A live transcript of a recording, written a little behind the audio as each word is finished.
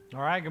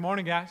All right, good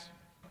morning, guys.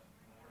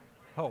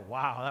 Oh,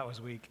 wow, that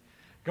was weak.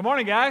 Good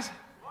morning, guys.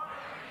 Good morning.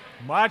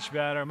 Much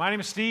better. My name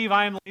is Steve.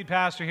 I am the lead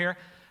pastor here,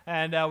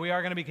 and we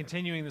are going to be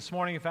continuing this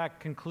morning, in fact,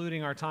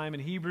 concluding our time in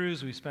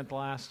Hebrews. We spent the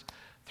last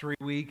 3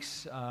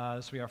 weeks.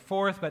 This will be our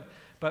fourth,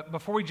 but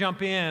before we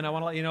jump in, I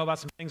want to let you know about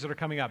some things that are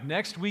coming up.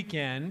 Next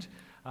weekend,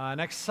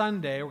 next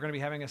Sunday, we're going to be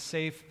having a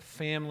Safe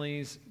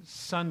Families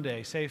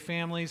Sunday. Safe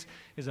Families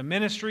is a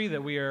ministry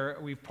that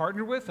we've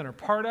partnered with and are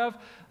part of.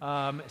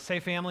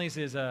 Safe Families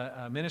is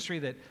a ministry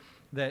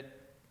that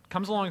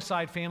comes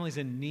alongside families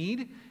in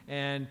need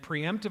and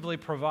preemptively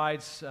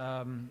provides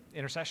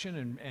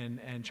intercession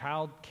and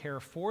child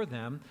care for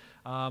them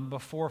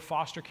before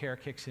foster care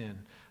kicks in.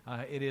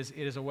 It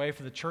is a way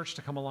for the church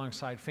to come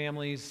alongside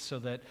families so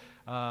that,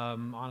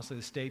 honestly,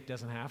 the state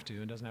doesn't have to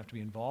and doesn't have to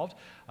be involved.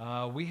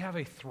 We have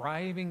a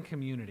thriving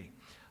community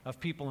of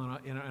people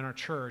in our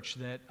church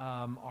that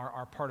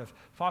are part of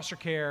foster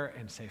care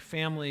and safe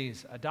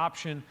families,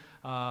 adoption,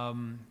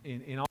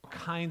 in all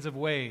kinds of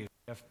ways.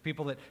 We have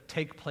people that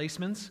take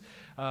placements.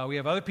 We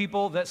have other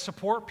people that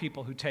support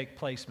people who take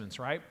placements,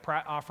 right?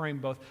 Offering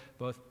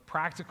both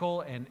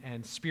practical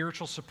and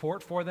spiritual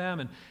support for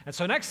them. And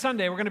so next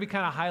Sunday, we're going to be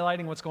kind of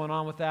highlighting what's going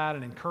on with that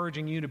and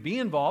encouraging you to be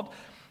involved.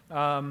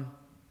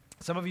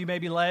 Some of you may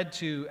be led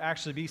to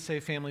actually be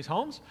Safe Families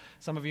homes.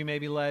 Some of you may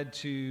be led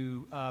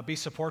to be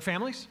support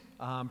families,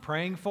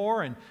 praying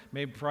for and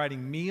maybe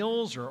providing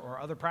meals or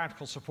other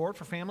practical support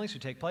for families who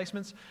take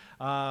placements.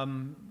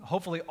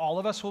 Hopefully all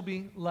of us will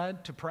be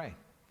led to pray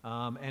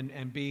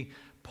and be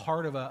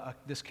part of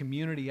this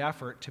community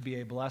effort to be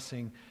a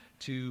blessing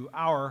to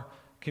our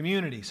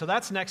community. So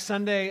that's next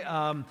Sunday.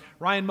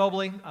 Ryan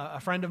Mobley, a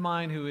friend of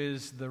mine who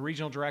is the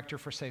regional director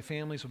for Safe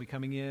Families, will be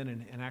coming in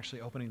and actually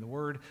opening the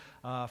Word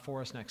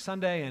for us next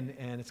Sunday,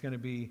 and it's going to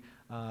be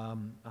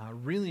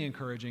really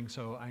encouraging.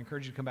 So I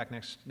encourage you to come back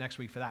next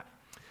week for that.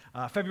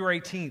 February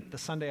 18th, the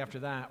Sunday after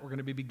that, we're going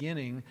to be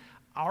beginning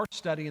our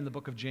study in the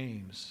book of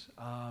James.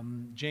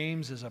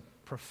 James is a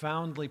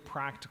profoundly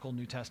practical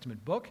New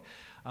Testament book,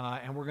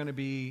 and we're going to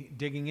be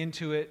digging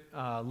into it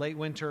late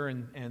winter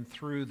and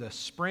through the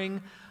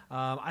spring.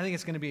 I think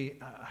it's going to be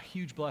a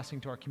huge blessing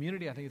to our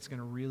community. I think it's going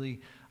to really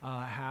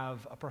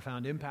have a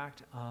profound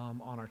impact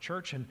on our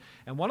church. And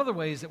one of the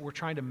ways that we're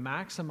trying to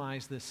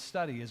maximize this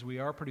study is we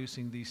are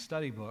producing these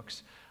study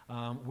books.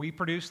 We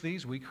produced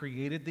these, we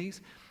created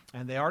these,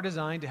 and they are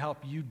designed to help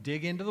you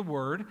dig into the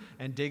Word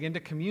and dig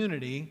into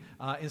community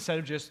instead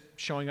of just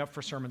showing up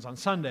for sermons on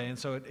Sunday. And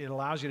so it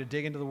allows you to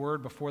dig into the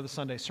Word before the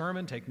Sunday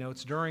sermon, take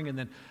notes during, and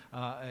then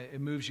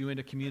it moves you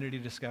into community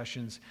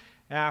discussions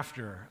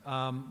after.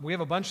 We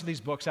have a bunch of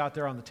these books out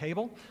there on the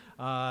table,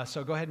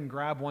 so go ahead and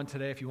grab one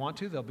today if you want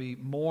to. There'll be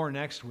more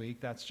next week.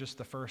 That's just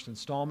the first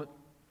installment.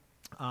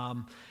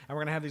 And we're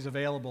going to have these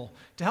available.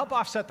 To help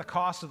offset the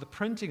cost of the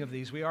printing of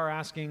these, we are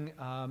asking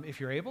if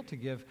you're able to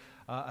give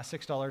a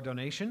 $6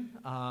 donation.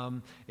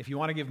 If you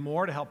want to give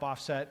more to help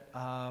offset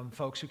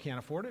folks who can't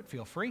afford it,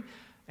 feel free.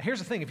 Here's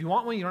the thing. If you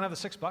want one, you don't have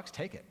the $6,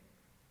 take it.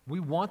 We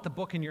want the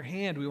book in your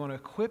hand. We want to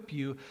equip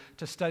you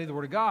to study the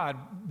Word of God.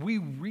 We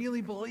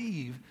really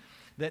believe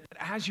that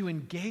as you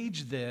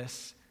engage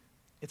this,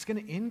 it's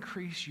going to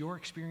increase your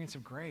experience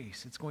of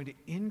grace. It's going to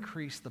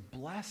increase the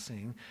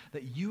blessing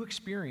that you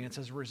experience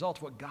as a result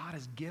of what God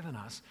has given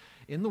us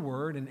in the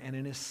Word and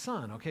in His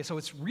Son. Okay, so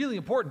it's really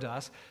important to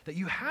us that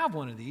you have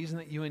one of these and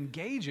that you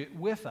engage it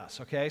with us.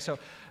 Okay, so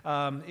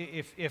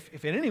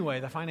if in any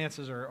way the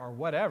finances are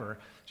whatever,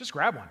 just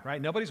grab one,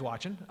 right? Nobody's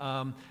watching.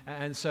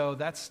 And so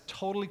that's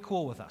totally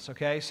cool with us.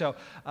 Okay, so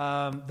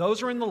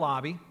those are in the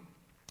lobby.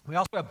 We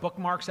also have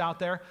bookmarks out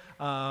there.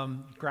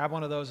 Grab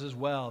one of those as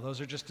well. Those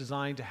are just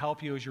designed to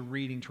help you as you're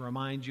reading, to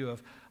remind you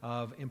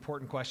of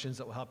important questions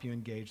that will help you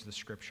engage the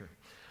Scripture.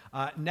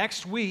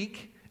 Next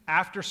week,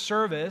 after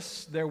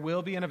service, there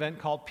will be an event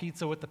called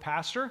Pizza with the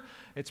Pastor.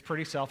 It's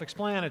pretty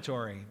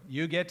self-explanatory.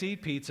 You get to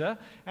eat pizza,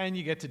 and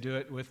you get to do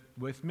it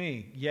with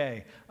me.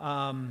 Yay.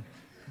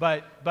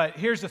 But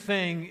here's the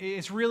thing.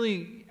 It's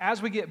really, as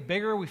we get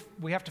bigger,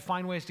 we have to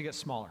find ways to get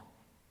smaller.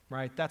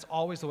 Right? That's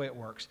always the way it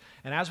works.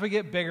 And as we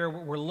get bigger,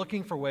 we're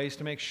looking for ways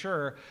to make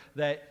sure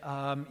that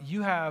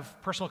you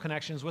have personal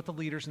connections with the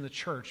leaders in the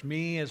church,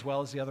 me as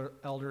well as the other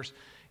elders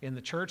in the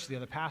church, the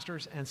other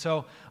pastors. And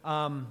so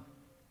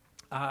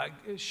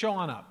show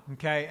on up,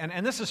 okay?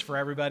 And this is for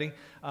everybody.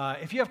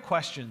 If you have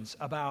questions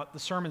about the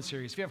sermon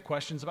series, if you have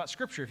questions about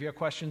Scripture, if you have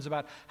questions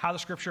about how the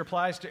Scripture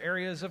applies to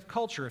areas of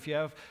culture, if you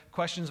have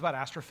questions about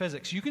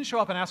astrophysics, you can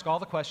show up and ask all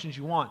the questions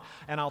you want,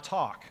 and I'll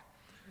talk.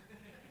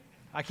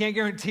 I can't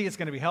guarantee it's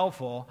going to be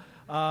helpful,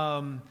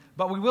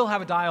 but we will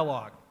have a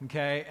dialogue,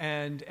 okay?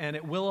 And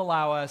it will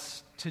allow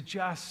us to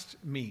just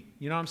meet.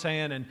 You know what I'm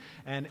saying?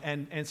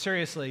 And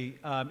seriously,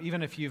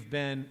 even if you've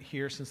been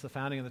here since the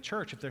founding of the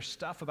church, if there's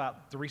stuff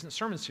about the recent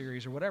sermon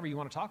series or whatever you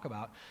want to talk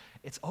about,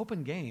 it's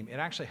open game. It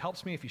actually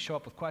helps me if you show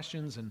up with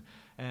questions,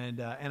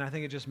 and I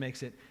think it just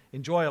makes it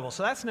enjoyable.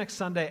 So that's next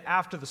Sunday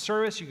after the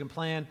service. You can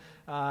plan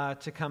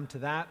to come to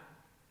that.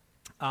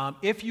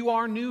 If you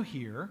are new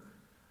here,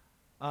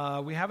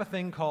 we have a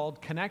thing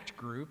called Connect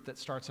Group that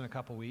starts in a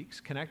couple weeks.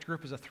 Connect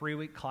Group is a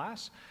 3-week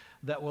class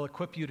that will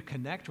equip you to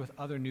connect with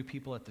other new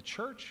people at the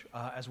church,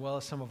 as well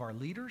as some of our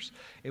leaders.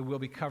 It will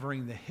be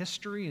covering the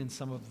history and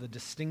some of the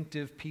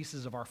distinctive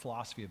pieces of our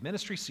philosophy of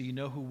ministry, so you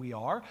know who we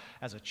are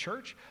as a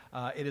church.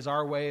 It is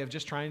our way of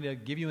just trying to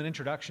give you an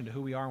introduction to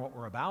who we are and what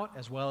we're about,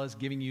 as well as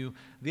giving you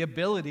the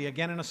ability,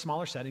 again in a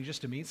smaller setting,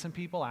 just to meet some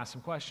people, ask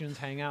some questions,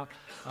 hang out,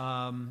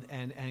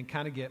 and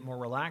kind of get more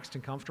relaxed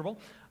and comfortable.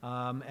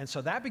 And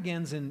so that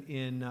begins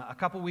in a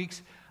couple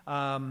weeks.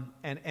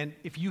 And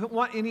if you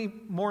want any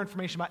more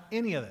information about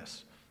any of this,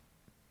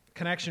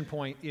 Connection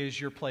Point is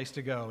your place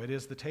to go. It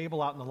is the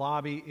table out in the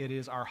lobby. It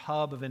is our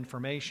hub of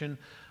information.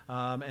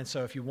 And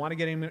so if you want to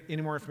get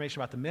any more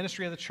information about the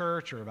ministry of the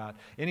church or about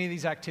any of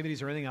these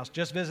activities or anything else,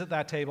 just visit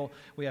that table.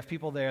 We have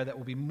people there that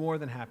will be more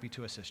than happy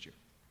to assist you.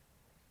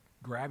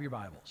 Grab your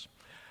Bibles.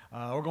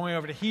 We're going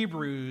over to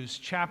Hebrews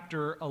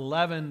chapter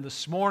 11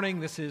 this morning.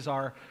 This is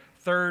our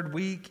third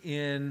week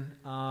in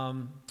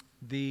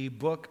the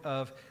book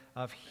of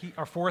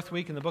our fourth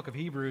week in the book of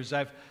Hebrews.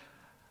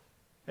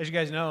 As you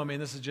guys know,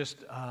 this is just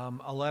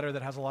a letter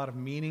that has a lot of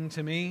meaning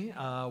to me.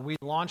 We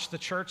launched the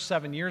church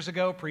 7 years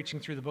ago, preaching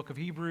through the book of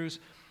Hebrews.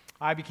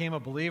 I became a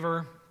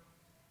believer,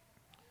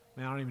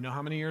 I don't even know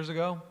how many years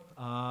ago.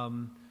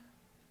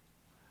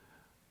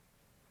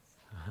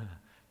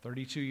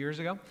 32 years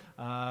ago,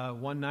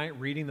 one night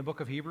reading the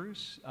book of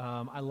Hebrews.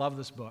 I love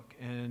this book,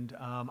 and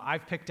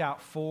I've picked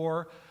out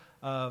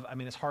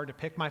it's hard to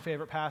pick my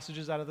favorite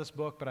passages out of this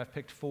book, but I've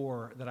picked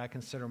 4 that I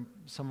consider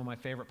some of my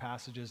favorite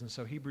passages, and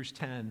so Hebrews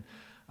 10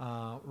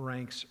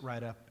 ranks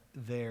right up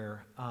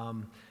there.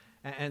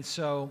 And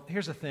so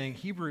here's the thing,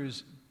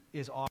 Hebrews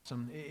is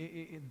awesome.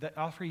 The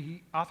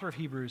author of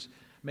Hebrews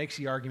makes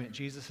the argument,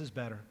 Jesus is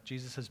better,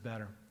 Jesus is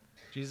better.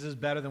 Jesus is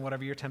better than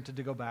whatever you're tempted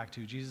to go back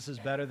to. Jesus is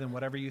better than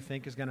whatever you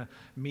think is going to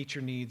meet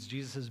your needs.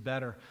 Jesus is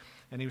better.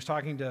 And he was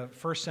talking to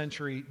first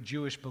century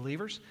Jewish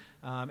believers,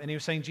 and he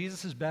was saying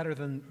Jesus is better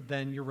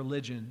than your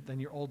religion,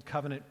 than your old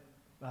covenant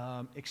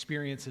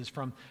experiences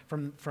from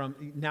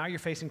now you're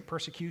facing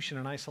persecution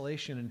and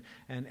isolation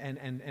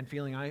and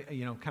feeling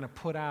kind of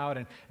put out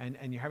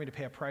and you're having to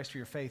pay a price for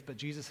your faith, but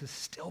Jesus is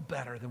still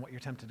better than what you're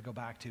tempted to go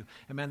back to.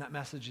 And man, that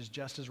message is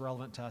just as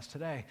relevant to us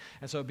today.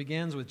 And so it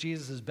begins with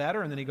Jesus is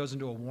better, and then he goes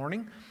into a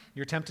warning.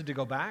 You're tempted to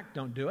go back,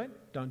 don't do it.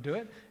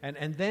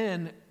 And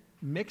then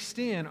mixed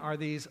in are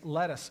these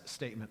let us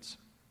statements.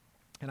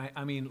 And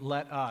I mean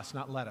let us,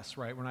 not let us,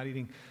 right? We're not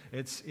eating,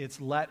 it's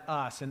let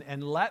us.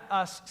 And let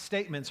us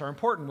statements are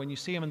important when you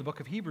see them in the book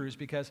of Hebrews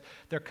because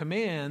they're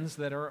commands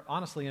that are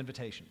honestly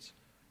invitations.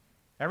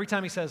 Every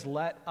time he says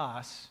let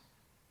us,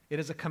 it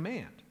is a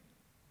command,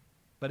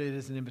 but it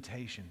is an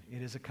invitation.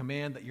 It is a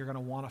command that you're going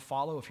to want to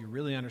follow if you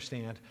really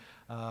understand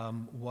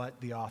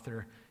what the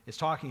author is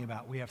talking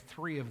about. We have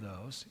 3 of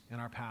those in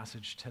our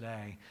passage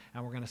today,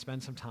 and we're going to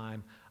spend some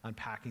time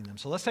unpacking them.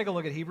 So let's take a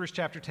look at Hebrews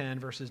chapter 10,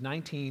 verses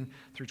 19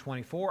 through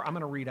 24. I'm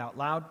going to read out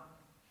loud.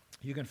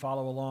 You can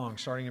follow along,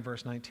 starting in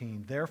verse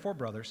 19. Therefore,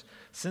 brothers,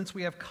 since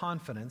we have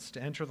confidence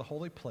to enter the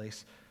holy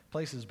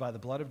places by the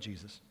blood of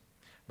Jesus,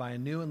 by a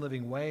new and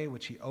living way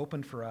which he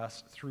opened for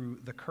us through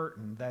the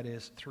curtain, that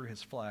is, through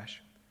his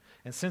flesh,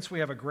 and since we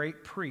have a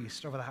great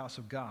priest over the house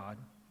of God,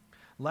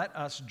 let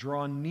us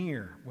draw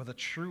near with a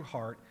true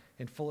heart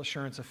in full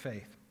assurance of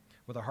faith,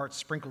 with our hearts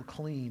sprinkled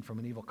clean from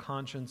an evil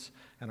conscience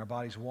and our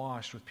bodies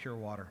washed with pure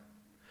water.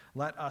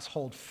 Let us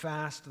hold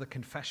fast the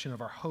confession of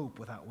our hope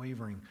without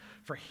wavering,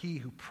 for he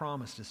who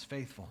promised is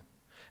faithful.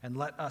 And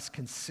let us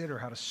consider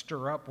how to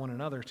stir up one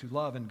another to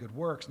love and good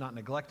works, not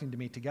neglecting to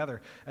meet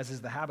together, as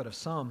is the habit of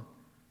some,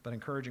 but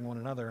encouraging one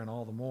another, and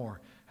all the more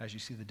as you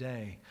see the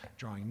day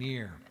drawing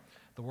near.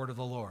 The word of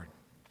the Lord.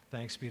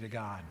 Thanks be to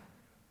God.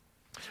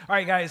 All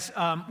right, guys,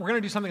 we're going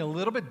to do something a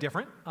little bit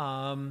different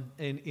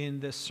in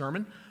this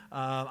sermon.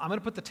 I'm going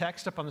to put the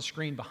text up on the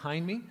screen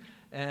behind me,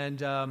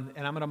 and I'm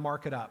going to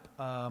mark it up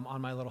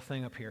on my little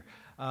thing up here.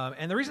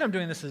 And the reason I'm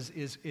doing this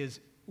is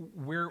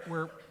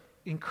we're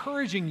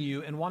encouraging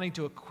you and wanting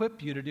to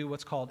equip you to do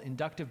what's called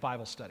inductive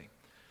Bible study.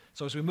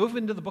 So as we move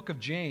into the book of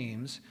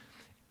James,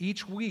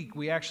 each week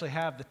we actually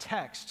have the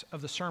text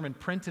of the sermon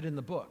printed in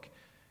the book.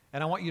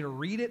 And I want you to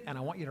read it, and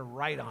I want you to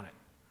write on it.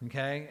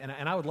 Okay?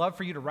 And I would love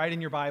for you to write in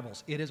your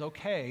Bibles. It is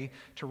okay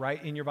to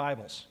write in your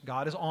Bibles.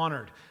 God is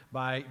honored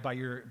by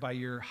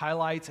your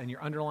highlights and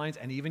your underlines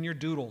and even your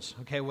doodles.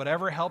 Okay?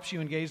 Whatever helps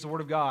you engage the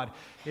Word of God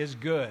is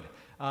good.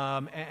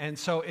 And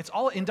so it's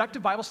all,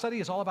 inductive Bible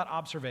study is all about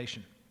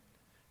observation.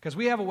 Because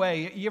we have a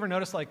way, you ever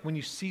notice like when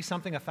you see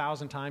something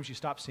 1,000 times, you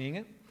stop seeing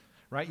it?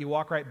 Right? You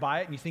walk right by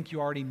it and you think you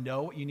already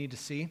know what you need to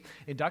see.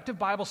 Inductive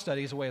Bible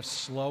study is a way of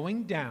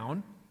slowing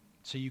down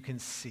so you can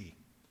see.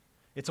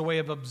 It's a way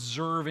of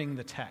observing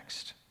the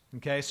text,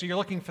 okay? So you're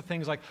looking for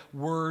things like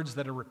words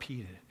that are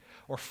repeated,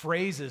 or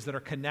phrases that are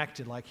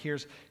connected, like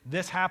here's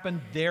this happened,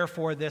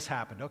 therefore this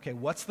happened. Okay,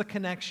 what's the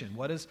connection?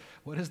 What is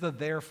the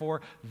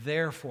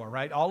therefore,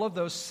 right? All of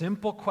those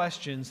simple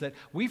questions that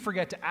we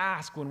forget to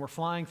ask when we're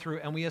flying through,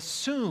 and we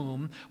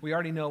assume we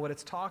already know what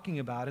it's talking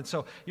about. And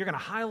so you're going to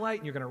highlight,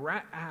 and you're going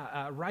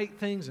to write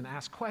things and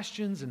ask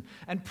questions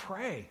and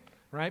pray.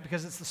 Right?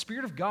 Because it's the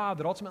Spirit of God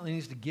that ultimately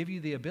needs to give you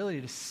the ability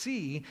to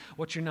see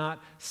what you're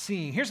not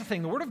seeing. Here's the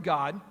thing, the Word of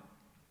God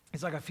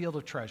is like a field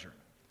of treasure,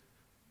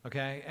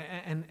 okay?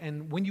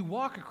 And when you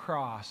walk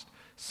across,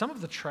 some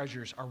of the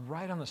treasures are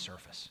right on the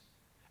surface,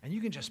 and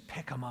you can just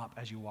pick them up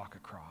as you walk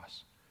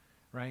across,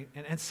 right?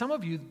 And some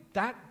of you,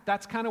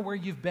 that's kind of where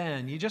you've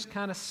been. You just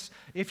kind of,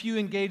 if you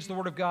engage the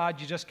Word of God,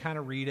 you just kind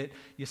of read it,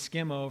 you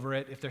skim over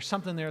it. If there's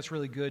something there that's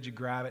really good, you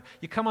grab it.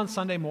 You come on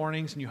Sunday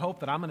mornings and you hope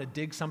that I'm going to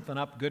dig something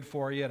up good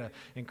for you to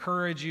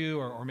encourage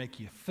you or make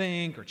you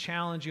think or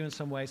challenge you in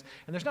some ways.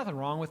 And there's nothing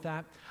wrong with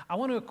that. I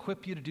want to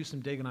equip you to do some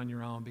digging on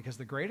your own, because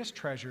the greatest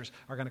treasures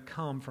are going to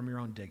come from your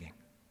own digging.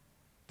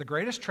 The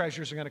greatest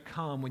treasures are going to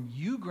come when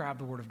you grab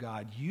the Word of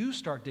God, you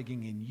start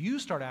digging in, you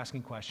start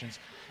asking questions,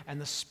 and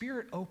the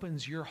Spirit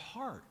opens your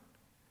heart,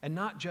 and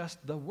not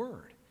just the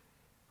Word,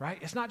 right?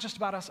 It's not just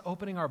about us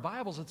opening our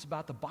Bibles, it's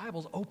about the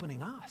Bibles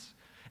opening us.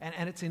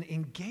 And it's in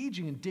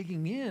engaging and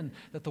digging in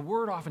that the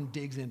Word often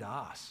digs into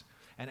us.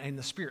 And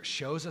the Spirit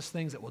shows us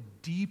things that will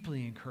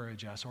deeply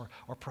encourage us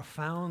or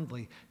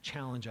profoundly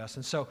challenge us.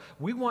 And so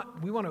we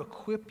want to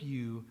equip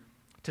you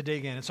to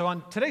dig in. And so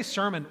on today's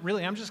sermon,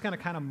 really, I'm just going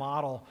to kind of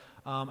model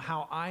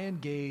how I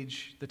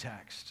engage the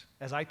text.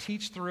 As I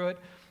teach through it,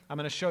 I'm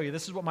going to show you,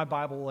 this is what my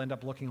Bible will end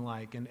up looking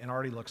like and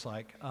already looks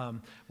like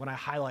when I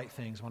highlight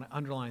things, when I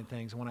underline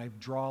things, when I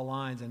draw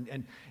lines.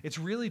 And it's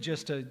really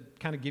just to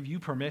kind of give you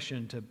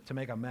permission to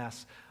make a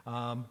mess.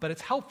 But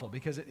it's helpful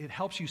because it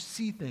helps you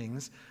see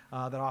things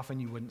that often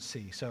you wouldn't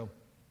see. So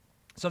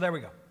there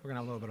we go. We're going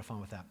to have a little bit of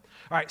fun with that.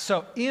 All right,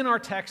 so in our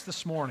text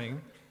this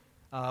morning,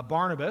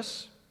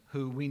 Barnabas,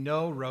 who we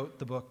know wrote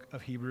the book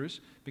of Hebrews,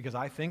 because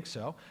I think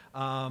so,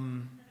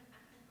 and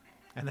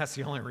that's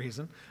the only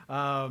reason.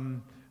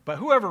 But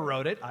whoever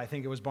wrote it, I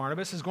think it was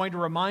Barnabas, is going to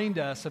remind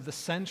us of the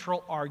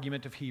central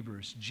argument of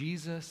Hebrews.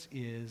 Jesus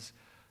is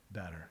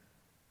better.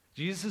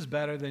 Jesus is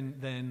better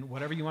than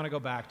whatever you want to go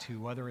back to,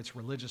 whether it's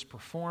religious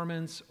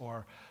performance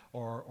or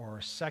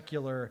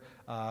secular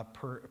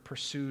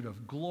pursuit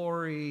of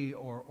glory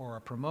or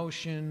a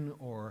promotion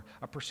or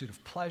a pursuit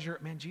of pleasure.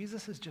 Man,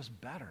 Jesus is just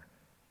better.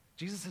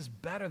 Jesus is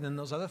better than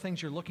those other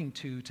things you're looking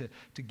to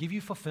give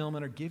you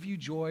fulfillment or give you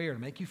joy or to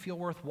make you feel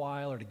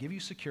worthwhile or to give you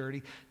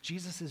security.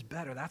 Jesus is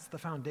better. That's the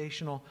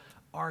foundational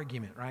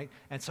argument, right?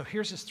 And so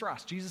here's his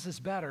thrust. Jesus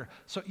is better.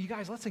 So you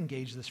guys, let's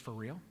engage this for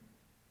real.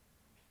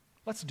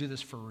 Let's do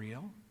this for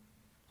real.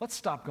 Let's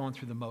stop going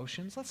through the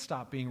motions. Let's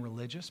stop being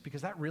religious,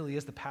 because that really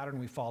is the pattern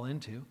we fall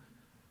into,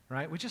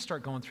 right? We just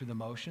start going through the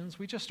motions.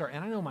 We just start,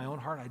 and I know in my own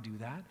heart I do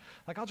that.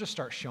 Like, I'll just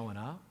start showing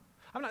up.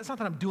 It's not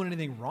that I'm doing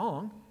anything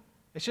wrong.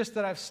 It's just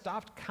that I've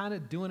stopped kind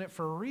of doing it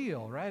for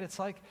real, right? It's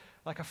like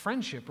a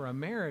friendship or a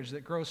marriage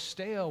that grows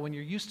stale when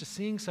you're used to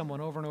seeing someone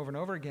over and over and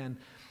over again,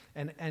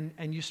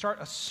 and you start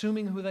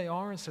assuming who they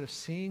are instead of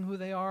seeing who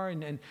they are,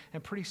 and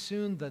pretty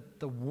soon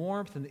the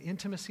warmth and the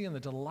intimacy and the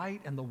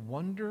delight and the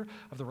wonder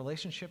of the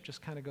relationship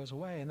just kind of goes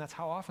away, and that's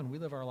how often we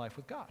live our life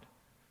with God.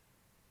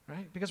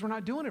 Right? Because we're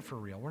not doing it for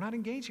real. We're not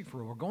engaging for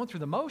real. We're going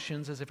through the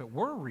motions as if it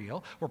were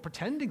real. We're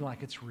pretending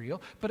like it's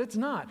real, but it's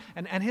not.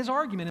 And his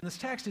argument in this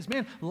text is,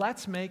 man,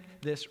 let's make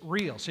this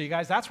real. So you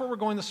guys, that's where we're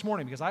going this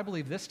morning, because I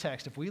believe this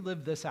text, if we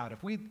live this out,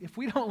 if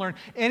we don't learn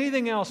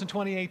anything else in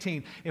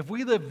 2018, if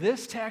we live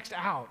this text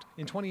out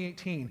in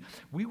 2018,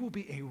 we will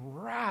be a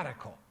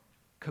radical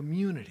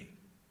community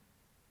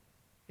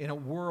in a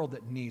world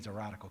that needs a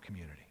radical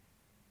community.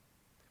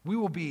 We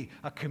will be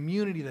a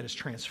community that is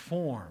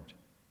transformed.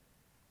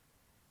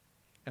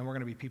 And we're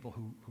going to be people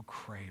who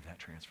crave that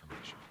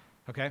transformation.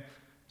 Okay?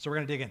 So we're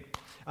going to dig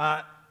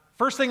in.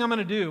 First thing I'm going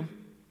to do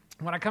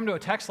when I come to a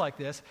text like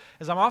this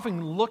is I'm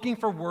often looking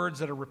for words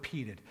that are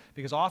repeated,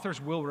 because authors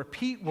will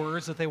repeat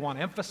words that they want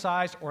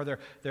emphasized or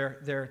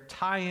their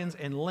tie-ins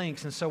and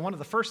links. And so one of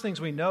the first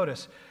things we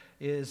notice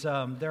is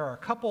there are a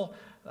couple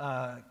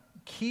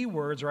key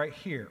words right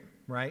here,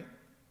 right?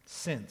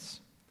 Since.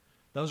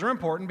 Those are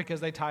important because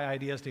they tie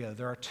ideas together.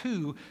 There are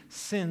two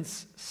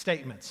since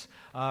statements,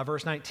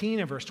 verse 19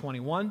 and verse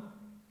 21.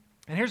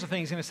 And here's the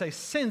thing. He's going to say,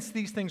 since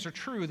these things are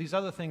true, these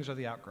other things are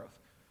the outgrowth.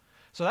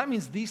 So that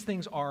means these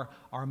things are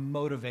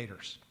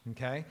motivators,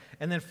 okay?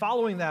 And then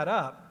following that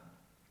up,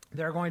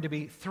 there are going to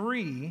be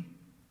three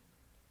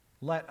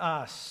let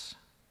us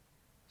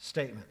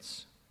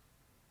statements.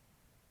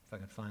 If I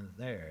can find it,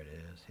 there it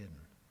is, hidden.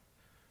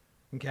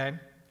 Okay?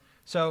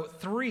 So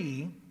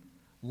three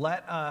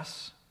let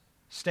us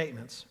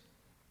statements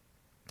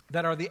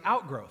that are the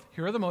outgrowth.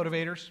 Here are the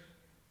motivators.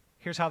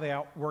 Here's how they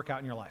work out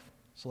in your life.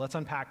 So let's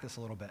unpack this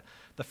a little bit.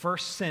 The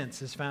first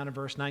since is found in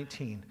verse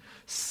 19.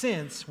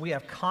 Since we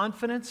have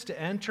confidence to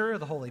enter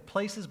the holy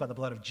places by the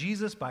blood of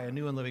Jesus, by a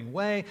new and living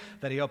way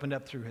that he opened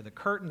up through the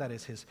curtain, that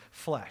is his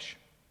flesh.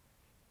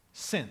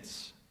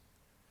 Since.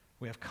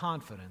 We have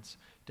confidence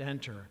to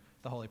enter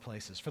the holy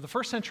places. For the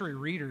first century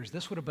readers,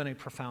 this would have been a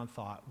profound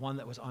thought, one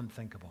that was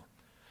unthinkable.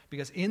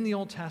 Because in the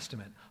Old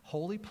Testament,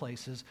 holy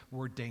places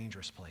were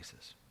dangerous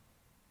places.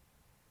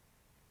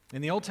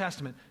 In the Old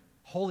Testament,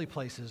 holy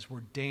places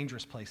were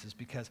dangerous places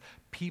because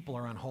people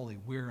are unholy.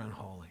 We're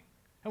unholy.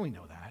 And we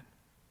know that.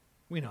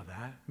 We know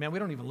that. Man, we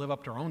don't even live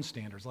up to our own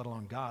standards, let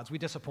alone God's. We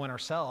disappoint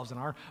ourselves, and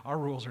our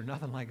rules are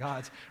nothing like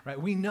God's, right?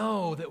 We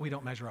know that we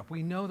don't measure up.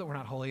 We know that we're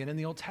not holy. And in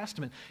the Old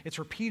Testament, it's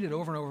repeated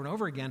over and over and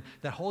over again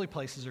that holy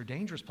places are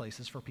dangerous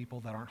places for people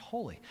that aren't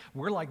holy.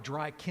 We're like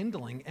dry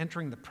kindling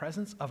entering the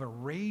presence of a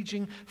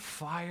raging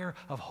fire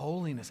of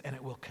holiness, and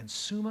it will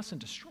consume us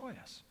and destroy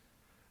us.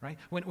 Right?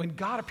 When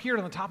God appeared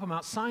on the top of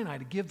Mount Sinai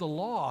to give the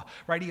law,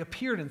 right, he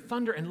appeared in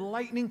thunder and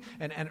lightning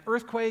and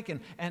earthquake, and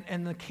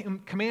the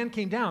command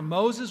came down.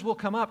 Moses will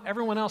come up.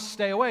 Everyone else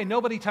stay away.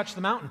 Nobody touch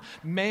the mountain.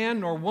 Man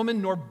nor woman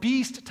nor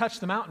beast touch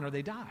the mountain or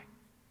they die.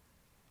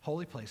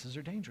 Holy places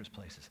are dangerous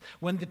places.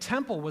 When the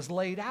temple was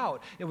laid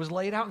out, it was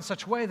laid out in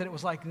such a way that it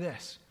was like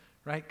this.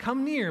 Right?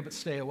 Come near but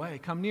stay away.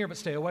 Come near but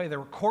stay away. There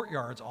were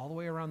courtyards all the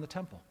way around the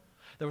temple.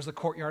 There was the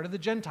courtyard of the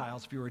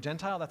Gentiles. If you were a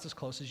Gentile, that's as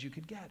close as you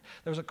could get.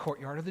 There was a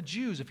courtyard of the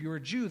Jews. If you were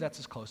a Jew, that's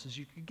as close as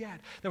you could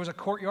get. There was a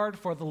courtyard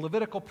for the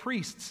Levitical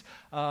priests,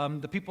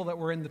 the people that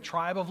were in the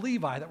tribe of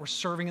Levi that were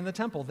serving in the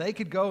temple. They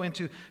could go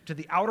into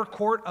the outer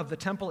court of the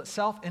temple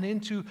itself and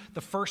into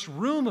the first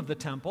room of the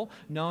temple,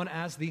 known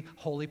as the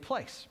holy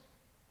place.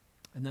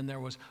 And then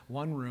there was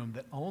one room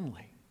that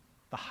only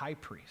the high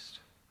priest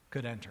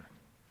could enter.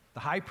 The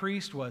high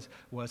priest was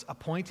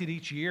appointed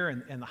each year,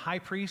 and the high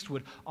priest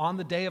would, on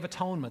the Day of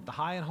Atonement, the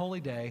high and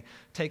holy day,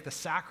 take the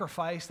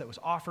sacrifice that was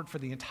offered for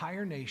the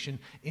entire nation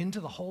into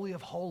the Holy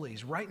of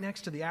Holies, right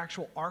next to the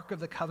actual Ark of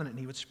the Covenant, and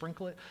he would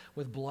sprinkle it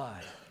with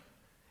blood.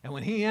 And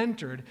when he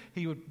entered,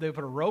 they would put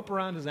a rope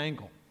around his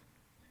ankle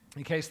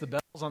in case the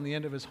bells on the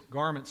end of his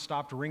garment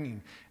stopped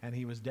ringing and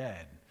he was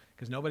dead,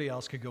 because nobody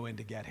else could go in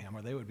to get him,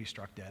 or they would be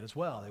struck dead as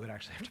well. They would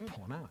actually have to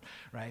pull him out,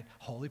 right?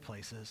 Holy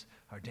places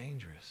are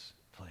dangerous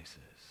places.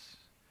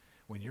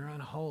 When you're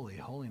unholy,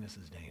 holiness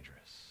is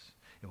dangerous.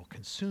 It will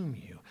consume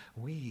you.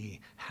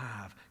 We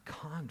have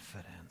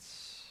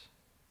confidence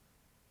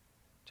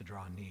to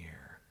draw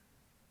near.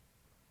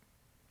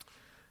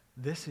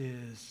 This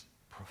is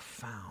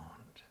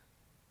profound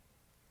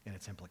in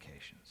its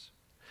implications.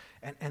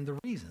 And the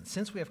reason,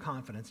 since we have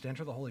confidence to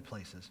enter the holy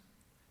places,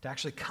 to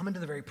actually come into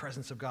the very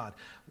presence of God,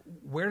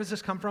 where does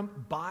this come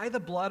from? By the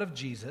blood of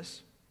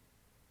Jesus,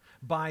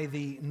 by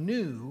the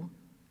new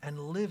and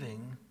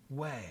living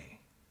way.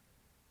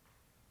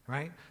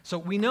 Right? So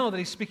we know that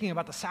he's speaking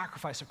about the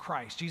sacrifice of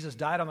Christ. Jesus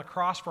died on the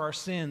cross for our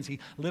sins. He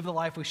lived the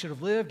life we should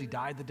have lived. He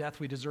died the death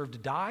we deserved to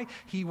die.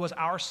 He was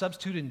our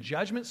substitute in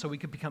judgment so we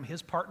could become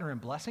his partner in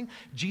blessing.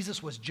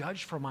 Jesus was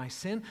judged for my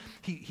sin.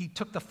 He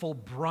took the full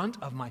brunt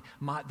of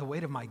the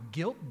weight of my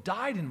guilt,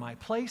 died in my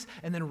place,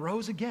 and then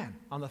rose again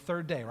on the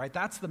third day. Right?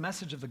 That's the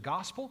message of the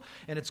gospel,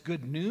 and it's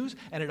good news,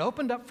 and it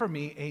opened up for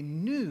me a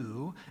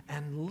new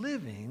and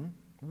living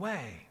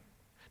way.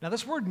 Now,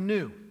 this word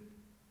new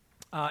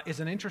is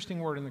an interesting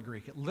word in the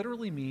Greek. It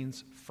literally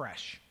means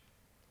fresh.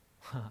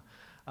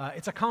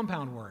 It's a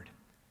compound word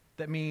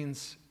that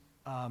means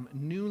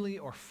newly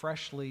or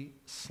freshly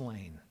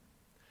slain.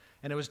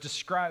 And it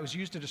was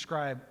used to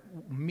describe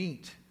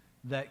meat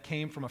that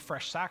came from a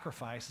fresh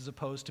sacrifice as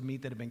opposed to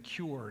meat that had been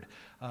cured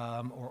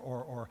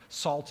or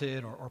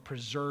salted or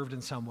preserved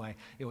in some way.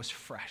 It was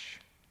fresh.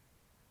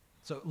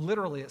 So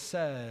literally it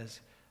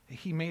says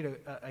he made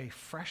a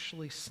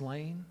freshly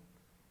slain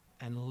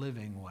and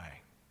living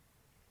way,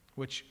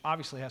 which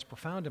obviously has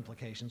profound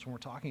implications when we're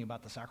talking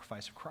about the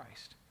sacrifice of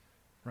Christ,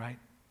 right?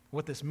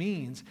 What this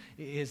means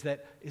is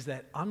that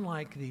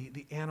unlike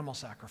the animal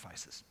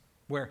sacrifices,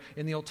 where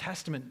in the Old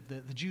Testament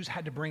the Jews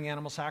had to bring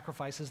animal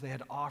sacrifices, they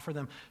had to offer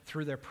them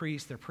through their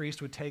priest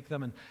would take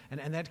them, and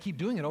they had to keep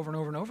doing it over and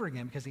over and over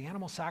again because the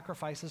animal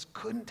sacrifices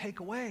couldn't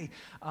take away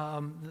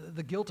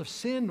the guilt of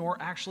sin nor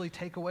actually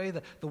take away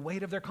the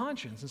weight of their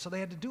conscience, and so they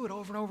had to do it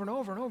over and over and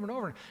over and over and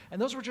over, and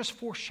those were just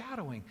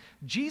foreshadowing.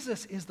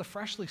 Jesus is the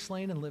freshly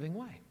slain and living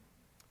way.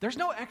 There's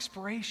no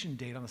expiration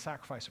date on the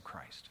sacrifice of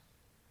Christ.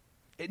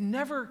 It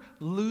never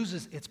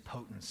loses its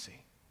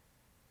potency.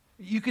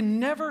 You can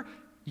never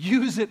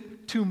use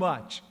it too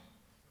much,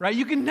 right?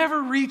 You can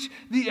never reach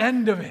the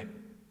end of it.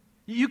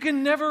 You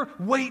can never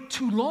wait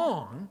too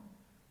long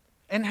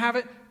and have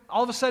it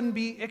all of a sudden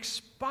be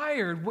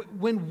expired.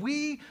 When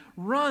we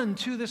run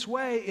to this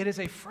way, it is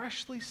a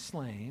freshly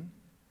slain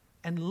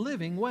and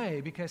living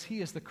way because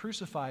he is the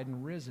crucified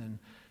and risen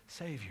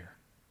Savior.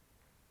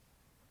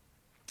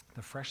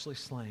 The freshly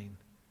slain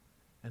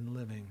and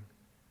living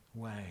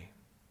way.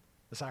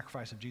 The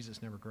sacrifice of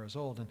Jesus never grows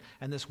old,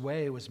 and this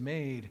way was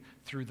made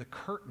through the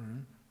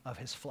curtain of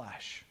his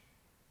flesh.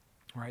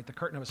 Right? The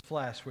curtain of his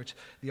flesh, which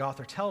the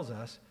author tells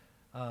us,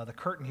 the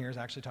curtain here is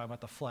actually talking about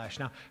the flesh.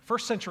 Now,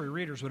 first century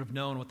readers would have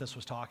known what this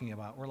was talking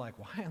about. We're like,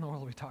 why in the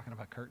world are we talking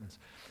about curtains?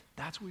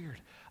 That's weird.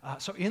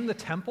 So in the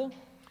temple,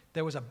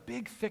 there was a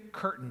big, thick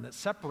curtain that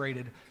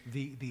separated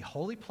the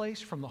holy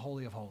place from the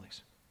Holy of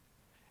Holies.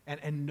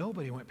 And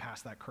nobody went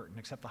past that curtain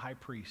except the high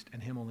priest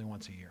and him only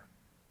once a year.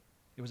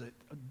 It was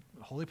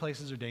holy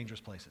places are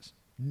dangerous places.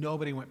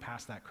 Nobody went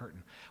past that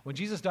curtain. When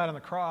Jesus died on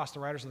the cross, the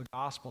writers of the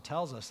gospel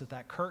tells us that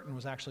that curtain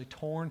was actually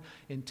torn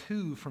in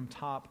two from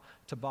top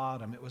to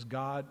bottom. It was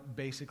God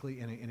basically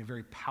in a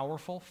very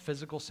powerful,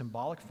 physical,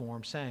 symbolic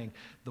form saying,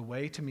 the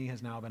way to me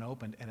has now been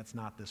opened and it's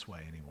not this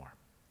way anymore.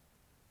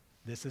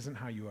 This isn't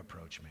how you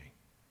approach me.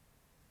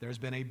 There's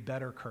been a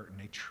better curtain,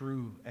 a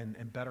true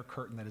and better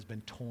curtain that has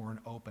been torn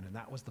open, and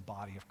that was the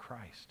body of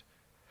Christ.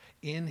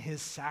 In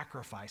his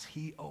sacrifice,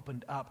 he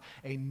opened up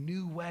a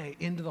new way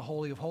into the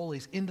Holy of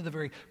Holies, into the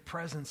very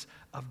presence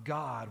of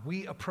God.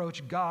 We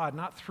approach God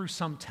not through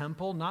some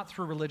temple, not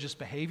through religious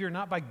behavior,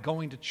 not by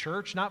going to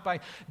church, not by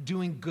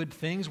doing good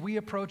things. We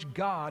approach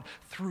God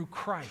through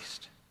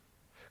Christ.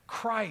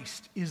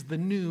 Christ is the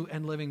new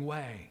and living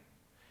way.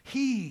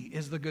 He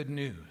is the good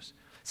news.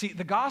 See,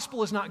 the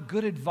gospel is not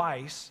good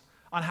advice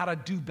on how to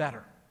do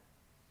better.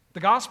 The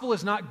gospel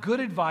is not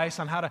good advice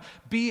on how to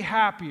be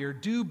happier,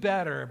 do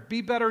better,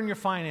 be better in your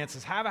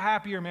finances, have a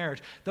happier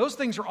marriage. Those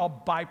things are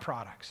all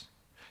byproducts.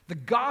 The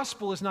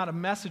gospel is not a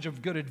message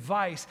of good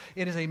advice.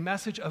 It is a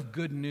message of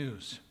good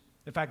news.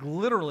 In fact,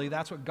 literally,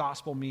 that's what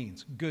gospel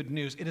means, good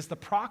news. It is the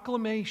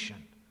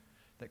proclamation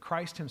that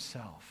Christ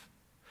himself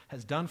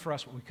has done for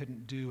us what we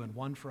couldn't do and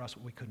won for us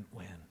what we couldn't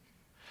win.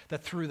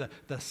 That through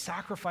the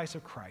sacrifice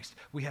of Christ,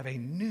 we have a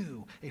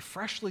new, a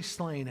freshly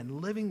slain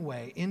and living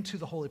way into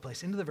the holy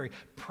place, into the very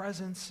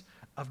presence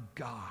of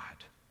God.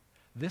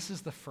 This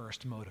is the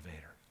first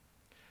motivator.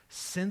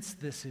 Since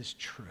this is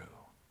true.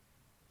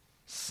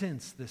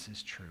 Since this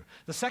is true.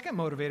 The second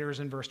motivator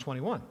is in verse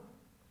 21,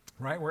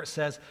 right, where it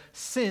says,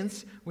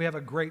 since we have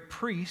a great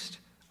priest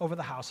over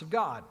the house of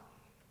God.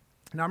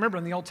 Now remember,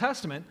 in the Old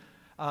Testament,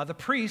 the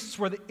priests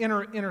were the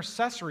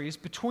intercessories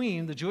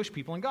between the Jewish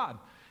people and God.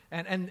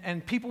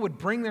 And people would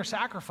bring their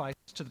sacrifices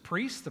to the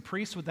priests. The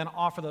priests would then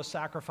offer those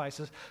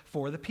sacrifices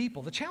for the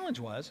people. The challenge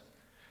was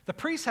the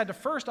priests had to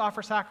first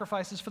offer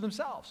sacrifices for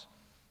themselves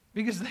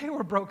because they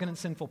were broken and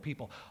sinful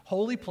people.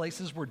 Holy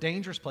places were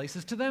dangerous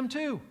places to them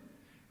too,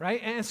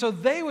 right? And so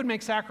they would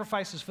make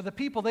sacrifices for the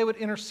people. They would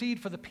intercede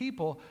for the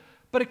people,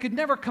 but it could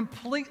never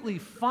completely,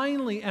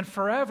 finally, and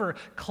forever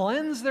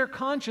cleanse their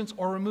conscience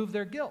or remove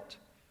their guilt,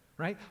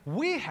 right?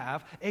 We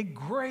have a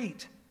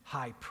great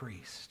high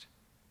priest.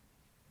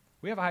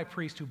 We have a high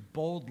priest who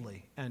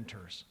boldly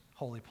enters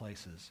holy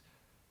places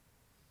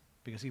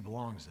because he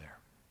belongs there.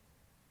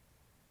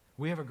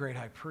 We have a great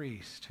high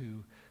priest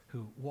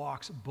who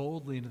walks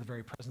boldly into the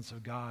very presence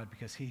of God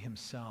because he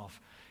himself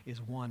is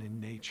one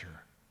in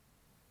nature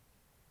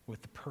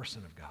with the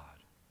person of God.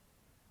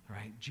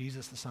 Right?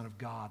 Jesus, the Son of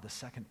God, the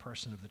second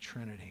person of the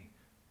Trinity.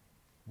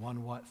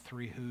 One what,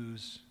 three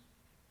who's,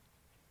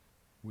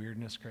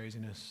 weirdness,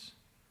 craziness,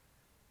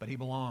 but he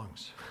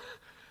belongs.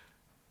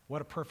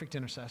 What a perfect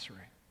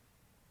intercessory.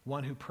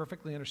 One who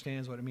perfectly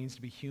understands what it means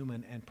to be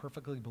human and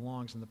perfectly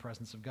belongs in the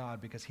presence of God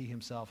because he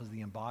himself is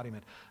the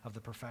embodiment of the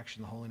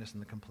perfection, the holiness,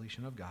 and the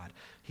completion of God.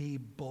 He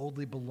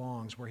boldly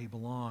belongs where he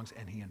belongs,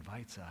 and he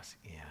invites us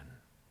in.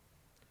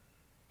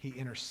 He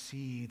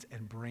intercedes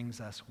and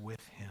brings us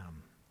with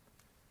him.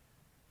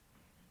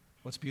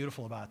 What's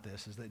beautiful about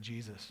this is that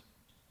Jesus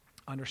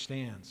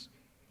understands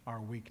our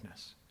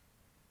weakness.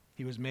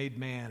 He was made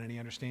man, and he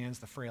understands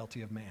the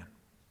frailty of man.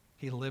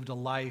 He lived a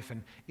life,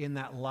 and in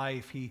that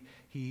life, he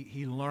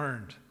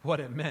learned what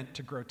it meant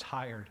to grow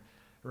tired,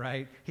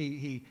 right?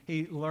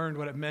 He learned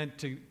what it meant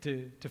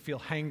to feel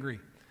hangry,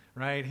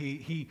 right?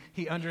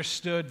 He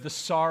understood the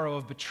sorrow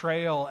of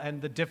betrayal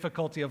and the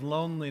difficulty of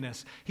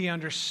loneliness. He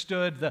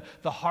understood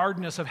the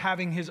hardness of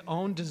having his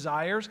own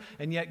desires,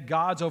 and yet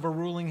God's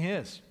overruling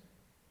his,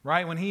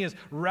 right? When he is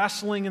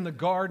wrestling in the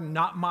garden,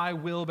 not my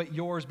will, but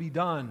yours be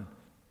done,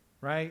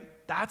 right?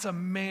 That's a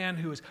man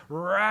who is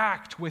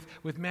racked with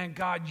man,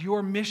 God,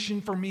 your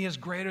mission for me is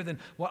greater than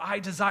what I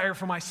desire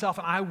for myself,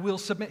 and I will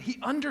submit. He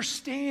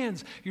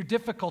understands your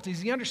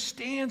difficulties. He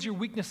understands your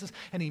weaknesses,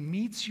 and he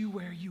meets you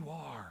where you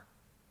are.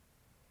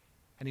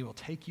 And he will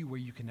take you where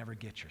you can never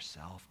get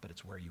yourself, but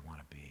it's where you want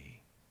to be.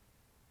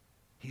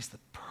 He's the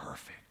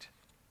perfect,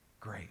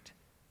 great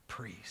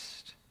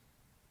priest.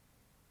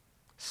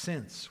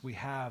 Since we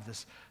have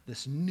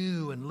this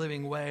new and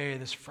living way,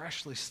 this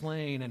freshly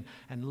slain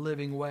and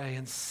living way,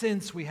 and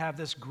since we have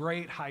this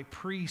great high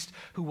priest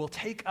who will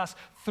take us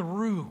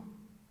through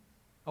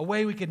a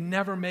way we could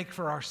never make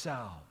for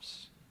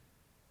ourselves.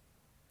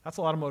 That's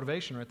a lot of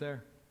motivation right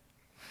there.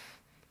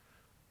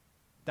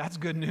 That's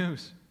good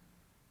news.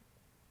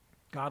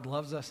 God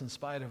loves us in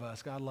spite of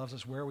us. God loves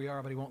us where we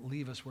are, but he won't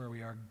leave us where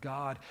we are.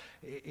 God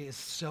is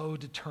so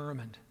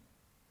determined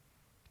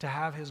to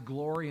have his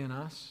glory in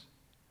us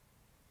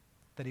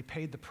that he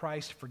paid the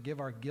price to forgive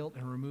our guilt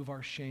and remove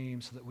our shame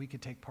so that we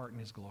could take part in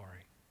his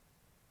glory.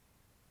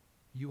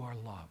 You are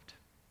loved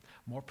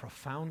more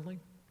profoundly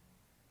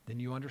than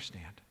you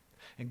understand.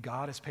 And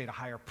God has paid a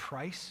higher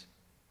price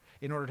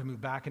in order to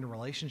move back into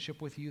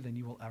relationship with you than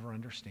you will ever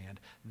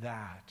understand.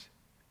 That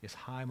is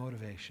high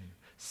motivation.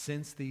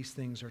 Since these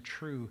things are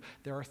true,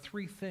 there are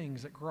three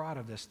things that grow out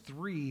of this,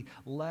 three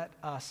let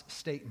us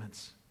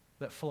statements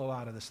that flow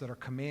out of this, that are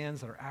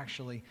commands that are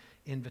actually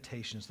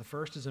invitations. The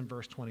first is in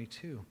verse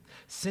 22.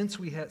 Since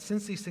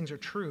these things are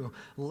true,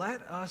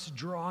 let us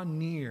draw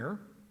near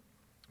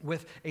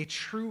with a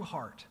true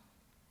heart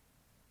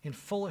in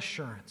full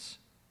assurance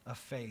of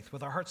faith,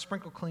 with our hearts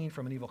sprinkled clean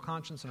from an evil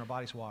conscience and our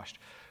bodies washed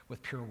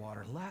with pure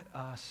water. Let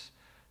us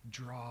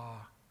draw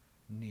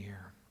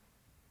near.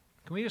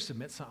 Can we just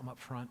admit something up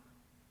front?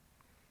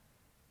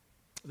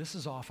 This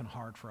is often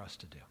hard for us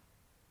to do.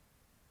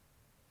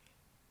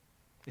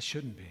 It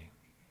shouldn't be,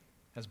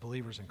 as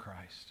believers in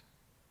Christ,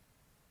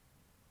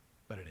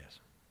 but it is.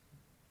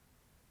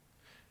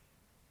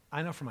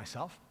 I know for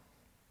myself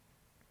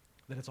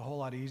that it's a whole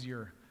lot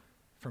easier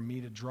for me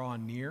to draw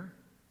near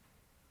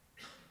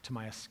to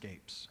my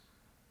escapes,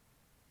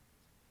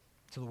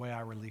 to the way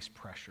I release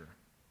pressure,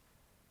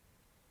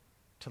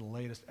 to the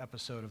latest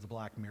episode of the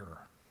Black Mirror,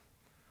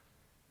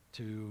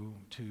 to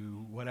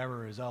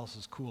whatever else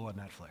is cool on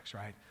Netflix,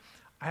 right?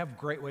 I have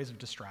great ways of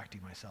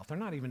distracting myself. They're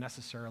not even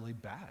necessarily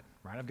bad,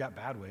 right? I've got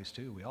bad ways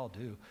too. We all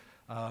do.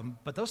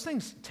 But those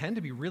things tend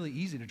to be really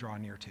easy to draw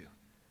near to,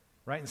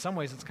 right? In some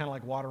ways, it's kind of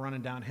like water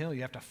running downhill.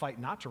 You have to fight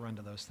not to run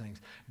to those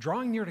things.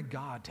 Drawing near to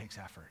God takes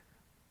effort,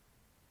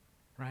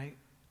 right?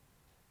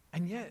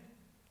 And yet,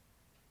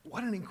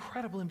 what an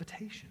incredible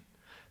invitation.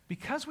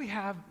 Because we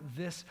have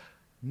this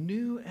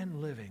new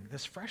and living,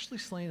 this freshly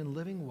slain and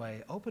living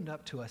way opened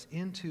up to us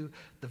into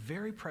the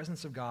very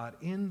presence of God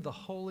in the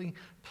holy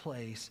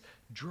place,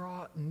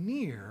 draw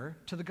near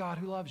to the God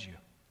who loves you.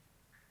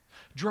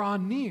 Draw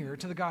near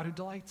to the God who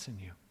delights in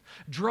you.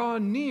 Draw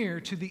near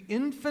to the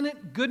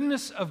infinite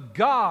goodness of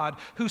God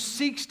who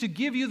seeks to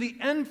give you the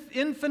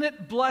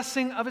infinite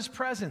blessing of his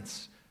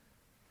presence.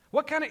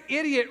 What kind of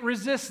idiot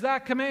resists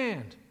that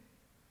command?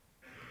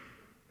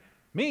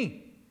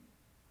 Me.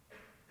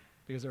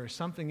 Because there is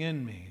something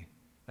in me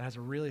that has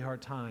a really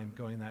hard time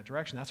going in that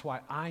direction. That's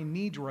why I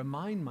need to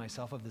remind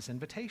myself of this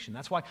invitation.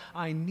 That's why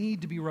I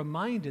need to be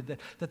reminded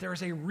that there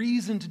is a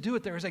reason to do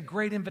it. There is a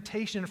great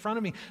invitation in front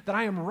of me, that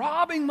I am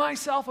robbing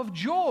myself of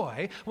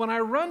joy when I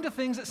run to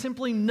things that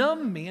simply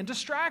numb me and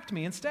distract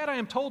me. Instead, I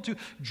am told to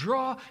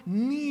draw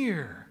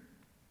near.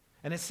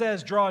 And it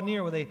says, draw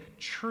near with a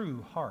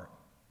true heart.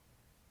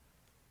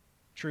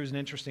 True is an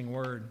interesting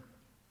word.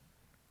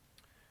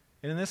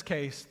 And in this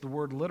case, the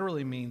word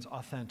literally means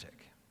authentic.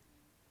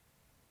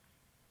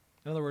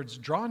 In other words,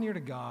 draw near to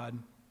God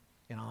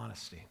in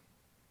honesty.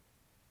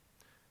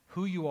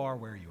 Who you are,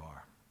 where you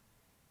are.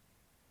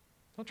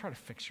 Don't try to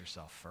fix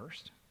yourself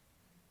first.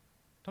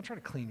 Don't try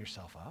to clean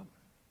yourself up.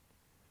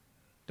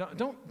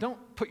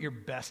 Don't put your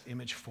best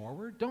image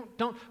forward.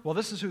 Don't. Well,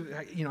 this is who,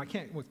 I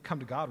can't come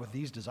to God with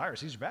these desires.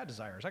 These are bad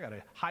desires. I got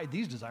to hide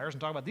these desires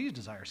and talk about these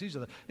desires. These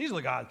are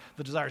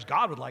the desires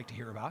God would like to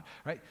hear about,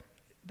 right?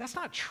 That's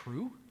not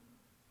true.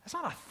 That's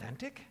not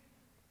authentic.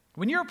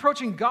 When you're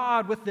approaching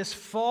God with this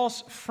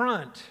false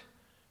front,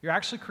 you're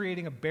actually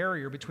creating a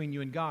barrier between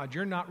you and God.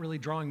 You're not really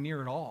drawing near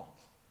at all,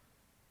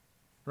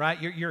 right?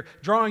 You're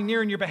drawing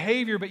near in your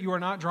behavior, but you are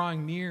not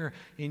drawing near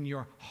in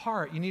your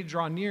heart. You need to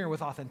draw near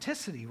with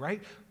authenticity,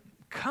 right?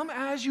 Come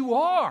as you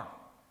are,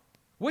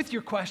 with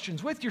your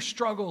questions, with your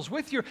struggles,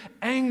 with your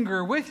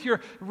anger, with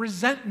your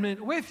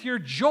resentment, with your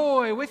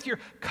joy,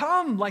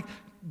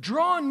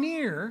 draw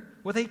near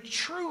with a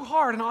true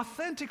heart, an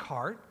authentic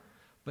heart,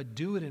 but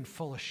do it in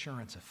full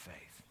assurance of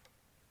faith.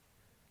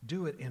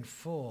 Do it in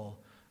full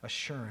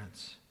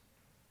assurance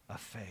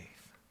of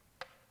faith.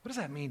 What does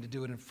that mean, to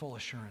do it in full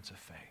assurance of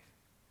faith?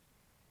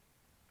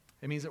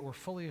 It means that we're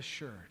fully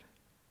assured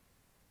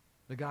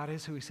that God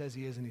is who he says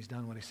he is and he's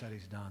done what he said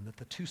he's done, that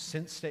the two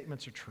since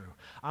statements are true.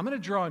 I'm going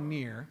to draw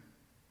near,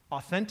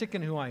 authentic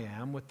in who I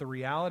am, with the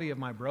reality of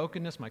my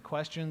brokenness, my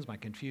questions, my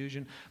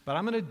confusion, but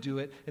I'm going to do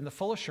it in the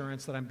full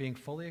assurance that I'm being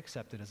fully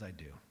accepted as I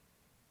do.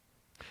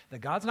 That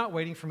God's not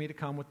waiting for me to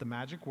come with the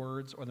magic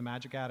words or the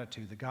magic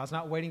attitude. That God's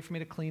not waiting for me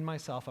to clean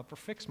myself up or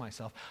fix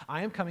myself.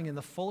 I am coming in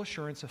the full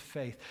assurance of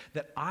faith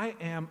that I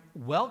am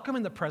welcome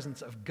in the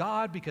presence of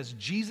God because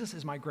Jesus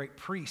is my great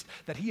priest.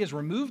 That he has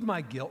removed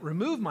my guilt,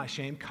 removed my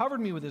shame, covered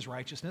me with his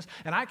righteousness,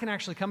 and I can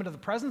actually come into the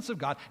presence of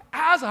God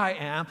as I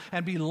am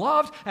and be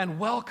loved and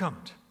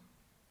welcomed.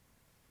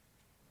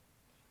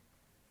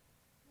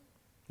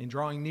 In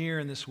drawing near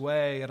in this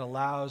way, it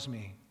allows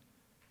me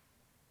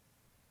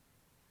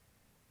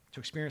to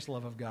experience the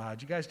love of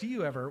God. You guys, do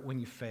you ever, when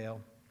you fail,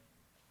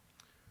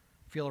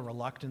 feel a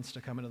reluctance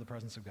to come into the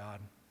presence of God?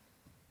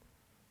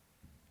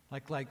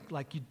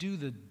 Like you do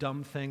the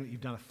dumb thing that you've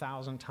done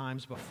 1,000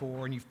 times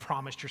before and you've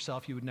promised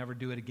yourself you would never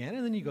do it again,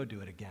 and then you go do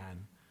it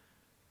again.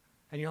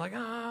 And you're like,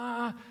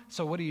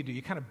 So what do?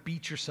 You kind of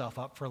beat yourself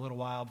up for a little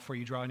while before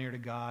you draw near to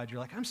God. You're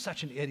like, I'm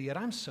such an idiot.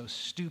 I'm so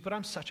stupid.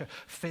 I'm such a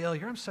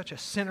failure. I'm such a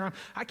sinner.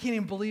 I can't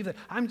even believe that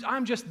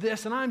I'm just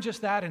this and I'm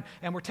just that.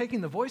 And we're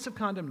taking the voice of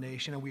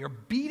condemnation and we are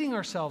beating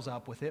ourselves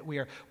up with it. We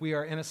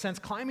are in a sense,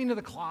 climbing to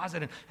the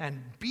closet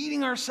and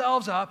beating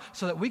ourselves up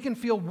so that we can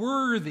feel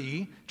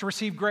worthy to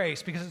receive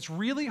grace, because it's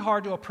really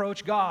hard to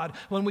approach God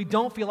when we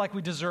don't feel like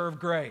we deserve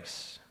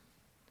grace,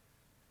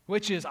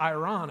 which is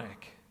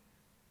ironic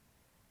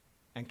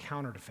and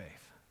counter to faith.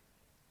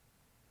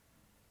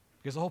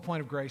 Because the whole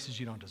point of grace is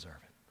you don't deserve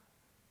it.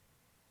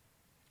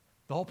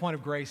 The whole point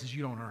of grace is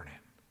you don't earn it.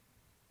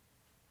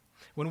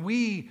 When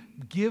we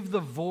give the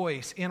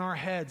voice in our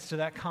heads to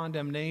that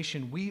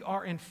condemnation, we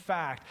are in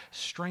fact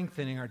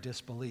strengthening our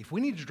disbelief.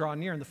 We need to draw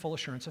near in the full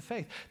assurance of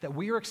faith that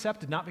we are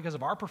accepted not because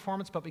of our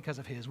performance but because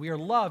of His. We are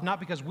loved not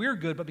because we're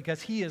good but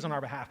because He is on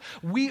our behalf.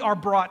 We are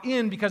brought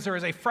in because there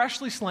is a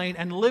freshly slain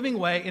and living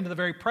way into the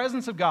very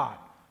presence of God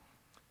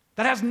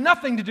that has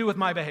nothing to do with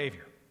my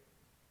behavior,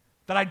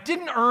 that I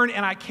didn't earn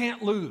and I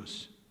can't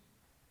lose,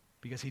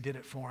 because He did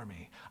it for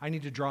me. I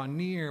need to draw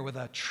near with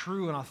a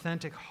true and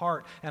authentic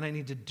heart, and I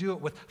need to do it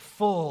with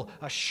full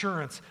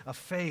assurance of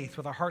faith,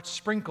 with our hearts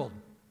sprinkled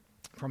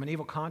from an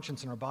evil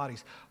conscience and our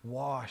bodies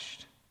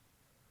washed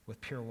with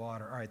pure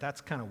water. All right,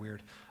 that's kind of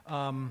weird.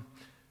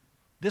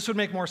 This would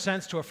make more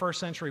sense to a first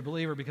century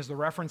believer because the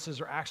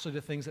references are actually to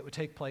things that would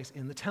take place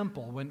in the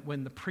temple.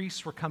 When the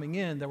priests were coming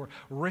in, there were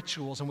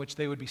rituals in which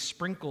they would be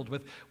sprinkled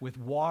with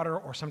water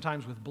or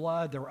sometimes with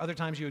blood. There were other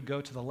times you would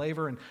go to the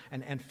laver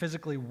and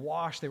physically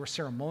wash. They were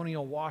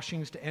ceremonial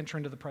washings to enter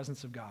into the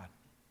presence of God.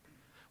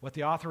 What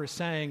the author is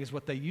saying is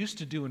what they used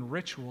to do in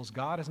rituals,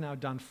 God has now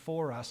done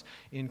for us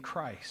in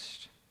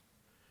Christ.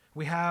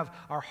 We have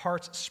our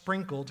hearts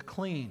sprinkled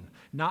clean,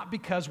 not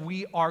because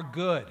we are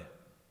good,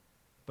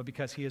 but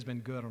because He has been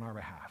good on our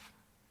behalf,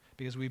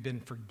 because we've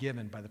been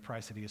forgiven by the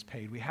price that He has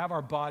paid. We have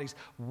our bodies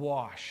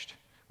washed,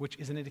 which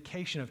is an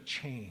indication of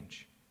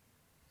change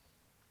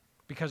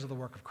because of the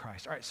work of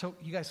Christ. All right, so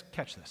you guys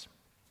catch this.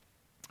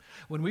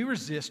 When we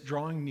resist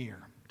drawing near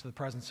to the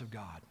presence of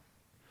God,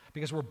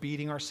 because we're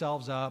beating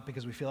ourselves up,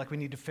 because we feel like we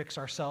need to fix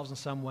ourselves in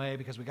some way,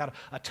 because we got to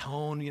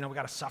atone, we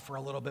got to suffer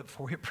a little bit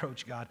before we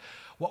approach God,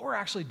 what we're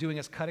actually doing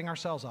is cutting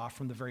ourselves off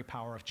from the very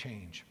power of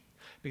change,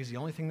 because the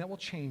only thing that will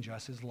change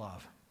us is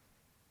love.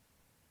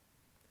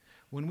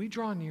 When we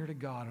draw near to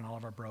God in all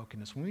of our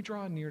brokenness, when we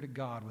draw near to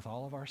God with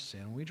all of our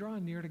sin, when we draw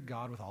near to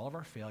God with all of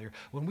our failure,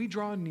 when we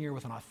draw near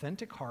with an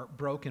authentic heart,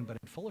 broken but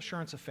in full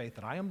assurance of faith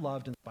that I am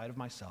loved in spite of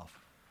myself,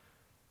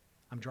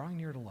 I'm drawing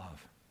near to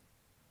love.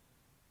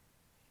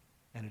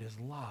 And it is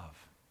love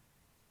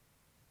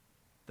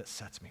that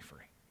sets me free.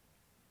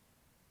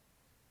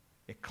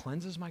 It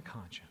cleanses my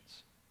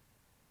conscience,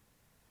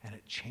 and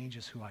it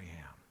changes who I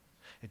am.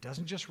 It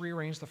doesn't just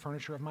rearrange the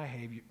furniture of my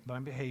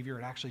behavior,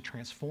 it actually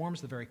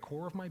transforms the very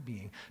core of my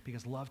being,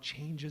 because love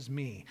changes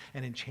me,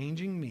 and in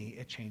changing me,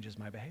 it changes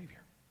my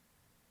behavior.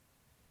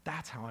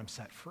 That's how I'm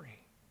set free.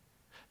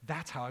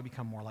 That's how I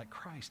become more like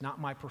Christ. Not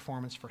my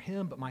performance for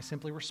Him, but my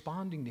simply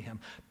responding to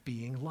Him,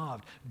 being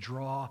loved.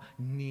 Draw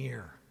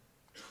near.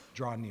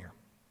 Draw near.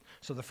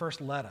 So the first,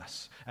 let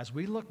us, as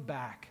we look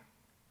back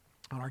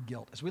on our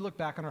guilt, as we look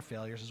back on our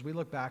failures, as we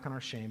look back on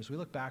our shame, as we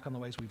look back on the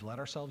ways we've let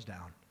ourselves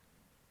down,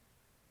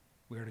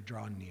 we are to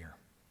draw near.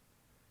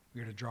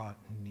 We are to draw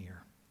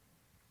near.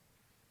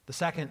 The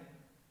second,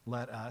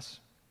 let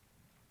us,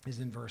 is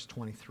in verse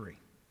 23.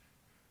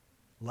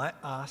 Let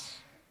us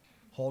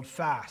hold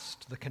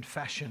fast the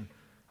confession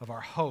of our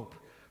hope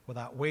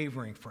without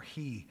wavering, for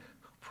He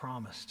who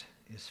promised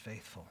is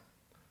faithful.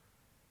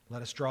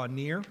 Let us draw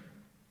near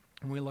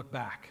when we look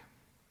back.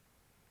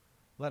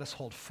 Let us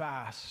hold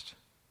fast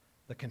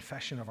the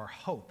confession of our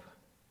hope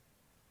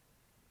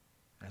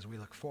as we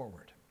look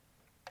forward.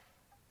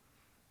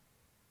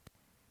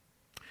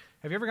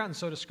 Have you ever gotten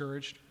so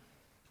discouraged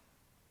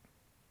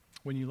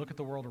when you look at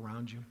the world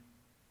around you?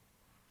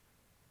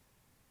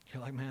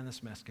 You're like, man,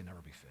 this mess can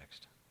never be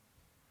fixed.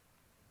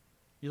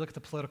 You look at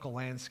the political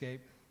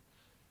landscape,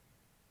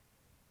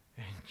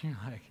 and you're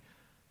like,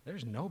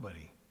 there's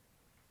nobody.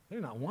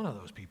 There's not one of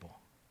those people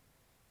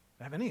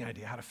that have any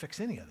idea how to fix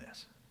any of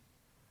this,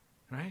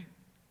 right?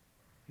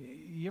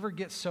 You ever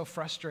get so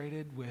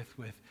frustrated with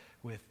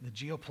the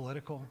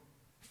geopolitical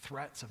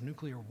threats of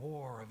nuclear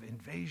war, of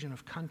invasion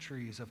of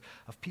countries,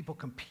 of people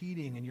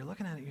competing, and you're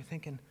looking at it and you're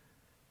thinking,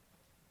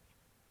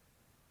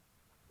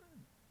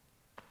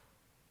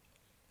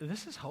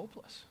 this is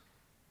hopeless.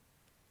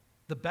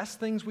 The best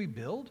things we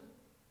build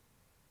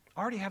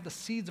already have the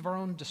seeds of our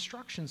own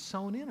destruction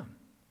sown in them.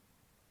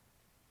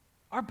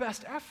 Our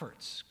best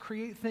efforts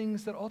create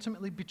things that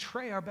ultimately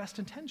betray our best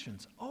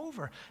intentions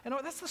over. And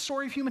that's the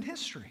story of human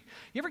history.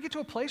 You ever get to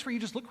a place where you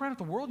just look around at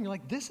the world and you're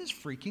like, this is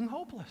freaking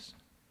hopeless?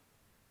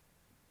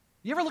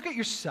 You ever look at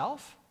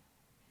yourself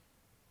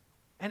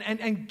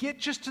and get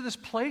just to this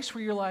place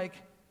where you're like,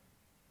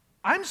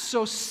 I'm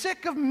so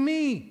sick of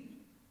me.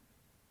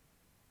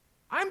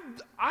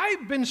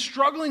 I've been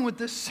struggling with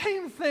this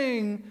same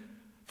thing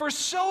for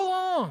so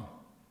long.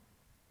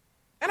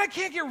 And I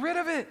can't get rid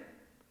of it.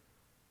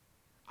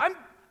 I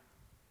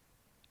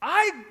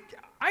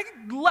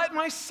let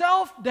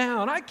myself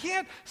down. I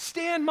can't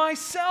stand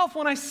myself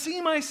when I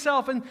see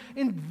myself in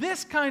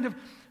this kind of,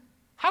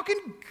 how can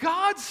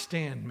God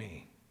stand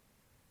me?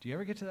 Do you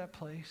ever get to that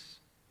place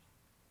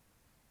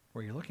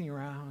where you're looking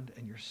around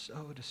and you're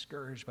so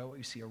discouraged by what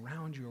you see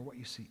around you or what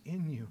you see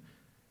in you,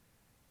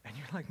 and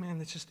you're like,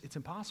 man, it's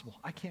impossible.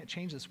 I can't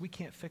change this. We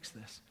can't fix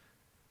this.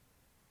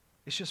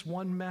 It's just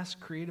one mess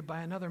created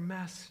by another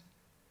mess.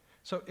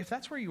 So if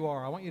that's where you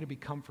are, I want you to be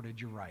comforted.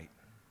 You're right.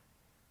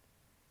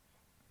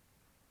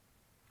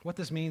 What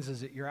this means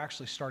is that you're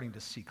actually starting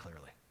to see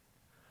clearly.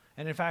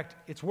 And in fact,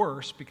 it's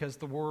worse because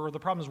the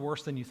problem is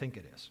worse than you think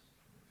it is.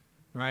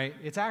 Right?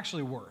 It's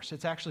actually worse.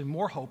 It's actually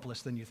more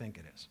hopeless than you think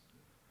it is.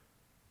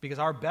 Because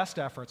our best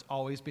efforts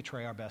always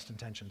betray our best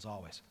intentions,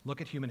 always.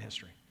 Look at human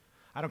history.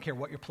 I don't care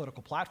what your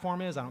political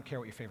platform is. I don't care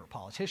what your favorite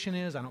politician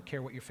is. I don't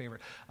care what your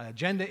favorite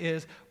agenda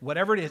is.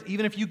 Whatever it is,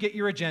 even if you get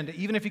your agenda,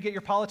 even if you get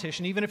your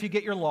politician, even if you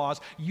get your laws,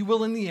 you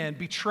will in the end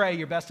betray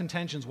your best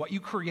intentions. What you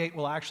create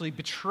will actually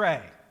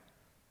betray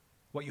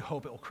what you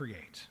hope it will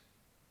create.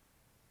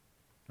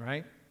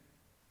 Right?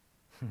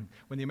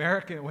 When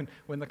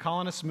the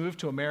colonists moved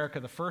to America,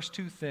 the first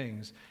two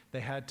things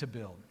they had to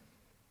build,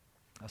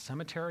 a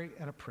cemetery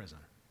and a prison,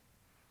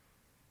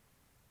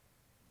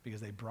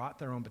 because they brought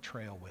their own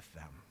betrayal with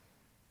them.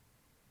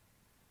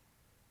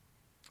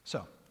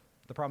 So,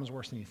 the problem is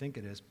worse than you think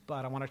it is,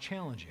 but I want to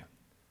challenge you.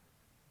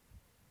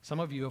 Some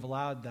of you have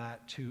allowed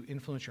that to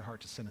influence your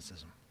heart to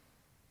cynicism,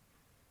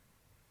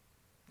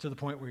 to the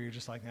point where you're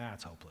just like,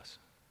 it's hopeless.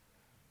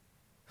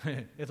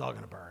 It's all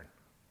going to burn.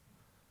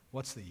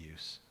 What's the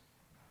use?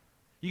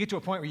 You get to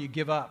a point where you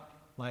give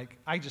up. Like,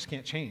 I just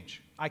can't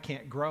change. I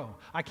can't grow.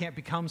 I can't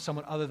become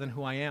someone other than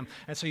who I am.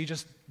 And so you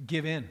just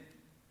give in.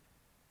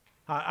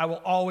 I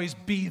will always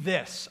be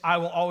this. I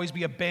will always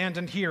be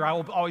abandoned here. I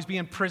will always be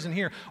in prison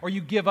here. Or you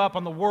give up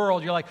on the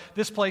world. You're like,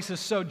 this place is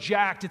so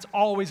jacked. It's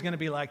always going to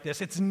be like this.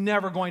 It's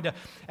never going to.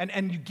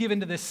 And you give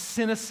into this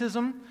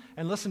cynicism.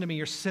 And listen to me,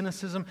 your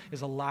cynicism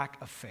is a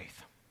lack of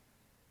faith.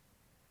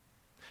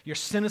 Your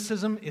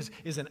cynicism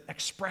is an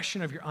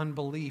expression of your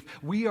unbelief.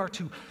 We are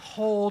to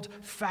hold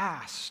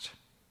fast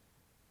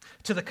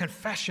to the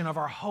confession of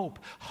our hope.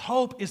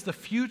 Hope is the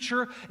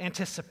future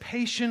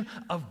anticipation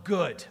of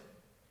good.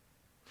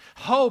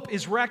 Hope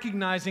is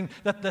recognizing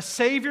that the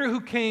Savior who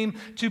came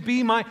to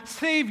be my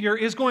Savior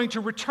is going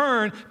to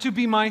return to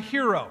be my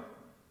hero.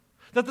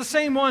 That the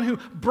same one who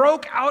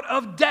broke out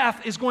of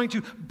death is going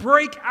to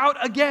break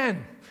out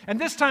again. And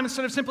this time,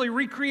 instead of simply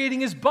recreating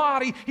his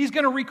body, he's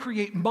going to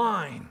recreate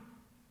mine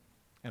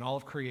and all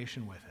of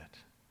creation with it.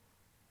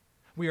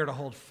 We are to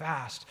hold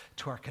fast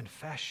to our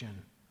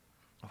confession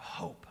of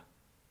hope.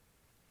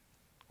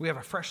 We have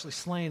a freshly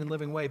slain and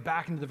living way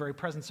back into the very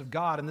presence of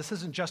God. And this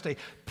isn't just a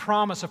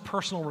promise of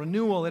personal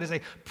renewal. It is a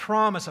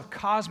promise of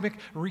cosmic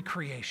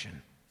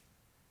recreation.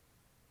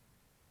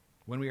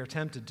 When we are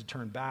tempted to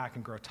turn back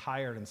and grow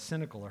tired and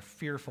cynical or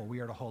fearful, we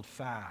are to hold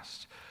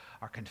fast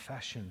our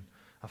confession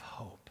of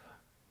hope.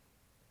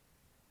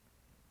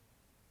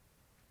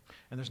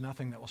 And there's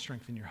nothing that will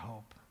strengthen your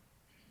hope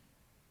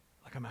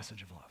like a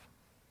message of love.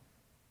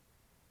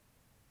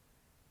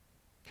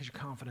 Because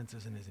your confidence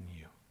isn't in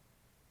you.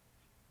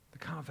 The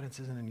confidence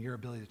isn't in your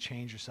ability to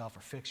change yourself or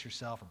fix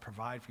yourself or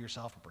provide for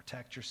yourself or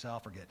protect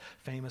yourself or get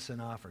famous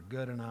enough or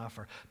good enough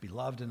or be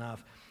loved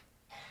enough.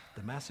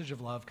 The message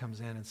of love comes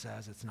in and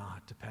says it's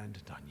not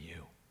dependent on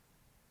you.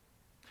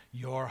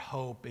 Your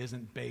hope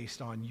isn't based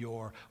on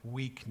your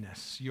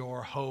weakness.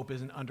 Your hope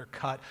isn't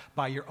undercut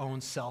by your own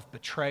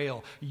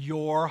self-betrayal.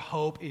 Your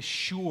hope is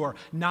sure,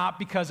 not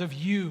because of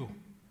you,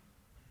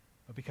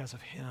 but because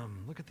of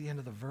him. Look at the end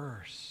of the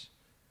verse.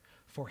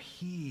 For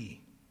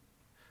he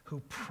who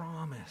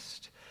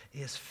promised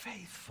is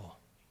faithful.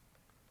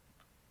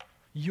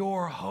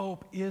 Your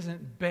hope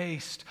isn't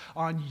based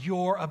on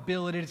your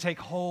ability to take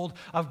hold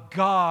of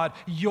God.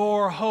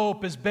 Your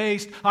hope is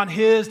based on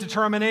his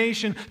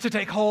determination to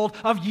take hold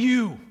of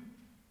you.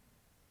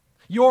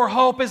 Your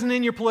hope isn't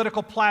in your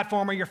political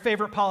platform or your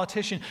favorite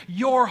politician.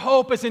 Your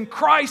hope is in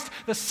Christ,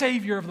 the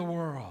Savior of the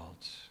world.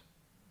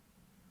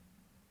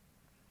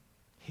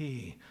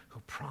 He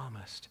who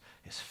promised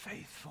is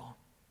faithful.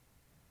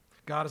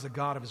 God is a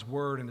God of his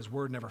word, and his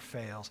word never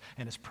fails,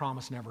 and his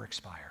promise never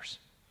expires.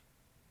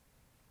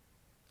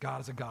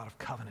 God is a God of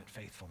covenant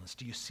faithfulness.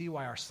 Do you see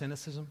why our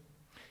cynicism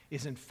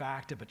is in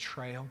fact a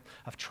betrayal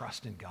of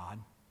trust in God?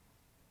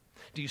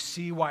 Do you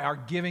see why our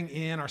giving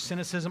in, our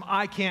cynicism,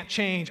 I can't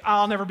change,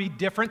 I'll never be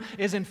different,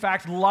 is in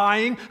fact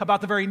lying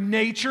about the very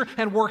nature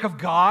and work of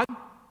God?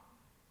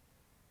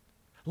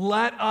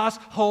 Let us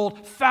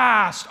hold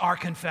fast our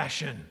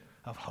confession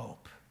of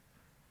hope,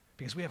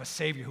 because we have a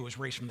Savior who was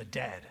raised from the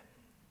dead.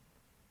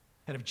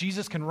 And if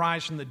Jesus can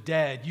rise from the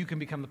dead, you can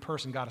become the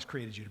person God has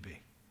created you to be.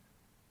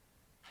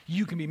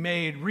 You can be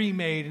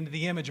remade into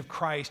the image of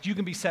Christ. You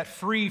can be set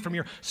free from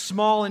your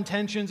small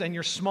intentions and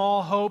your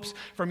small hopes,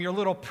 from your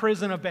little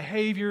prison of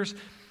behaviors,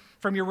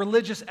 From your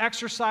religious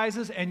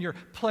exercises and your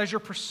pleasure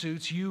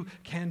pursuits, you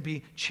can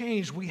be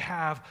changed. We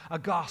have a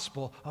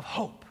gospel of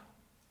hope.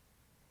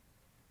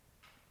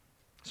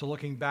 So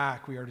looking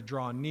back, we are to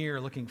draw near.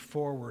 Looking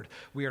forward,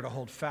 we are to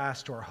hold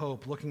fast to our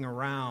hope. Looking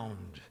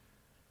around,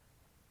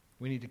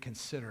 we need to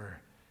consider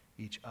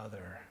each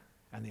other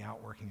and the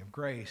outworking of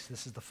grace.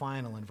 This is the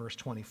final in verse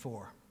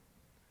 24.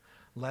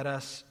 Let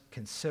us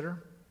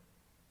consider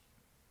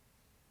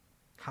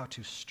how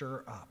to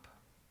stir up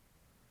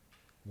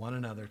one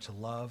another to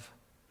love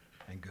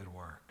and good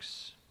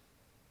works.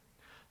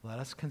 Let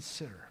us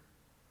consider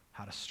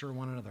how to stir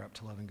one another up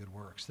to love and good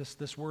works.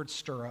 This word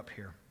stir up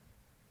here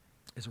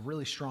is a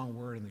really strong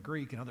word in the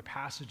Greek. In other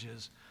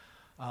passages,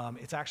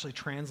 it's actually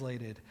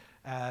translated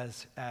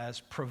as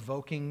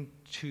provoking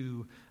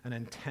to an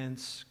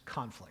intense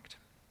conflict.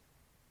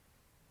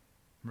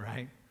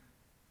 Right?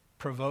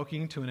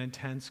 Provoking to an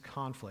intense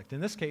conflict.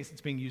 In this case,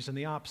 it's being used on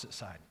the opposite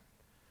side.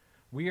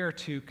 We are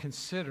to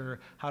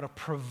consider how to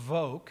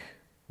provoke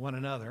one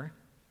another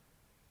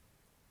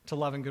to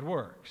love and good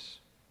works.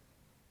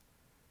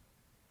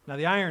 Now,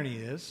 the irony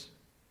is,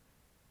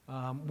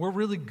 we're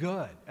really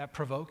good at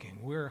provoking.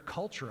 We're a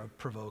culture of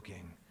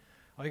provoking.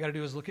 All you got to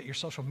do is look at your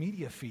social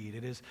media feed.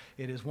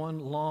 It is one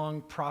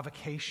long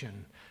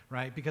provocation,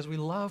 right? Because we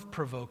love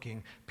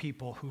provoking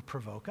people who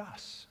provoke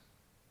us.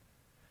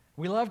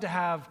 We love to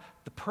have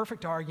the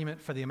perfect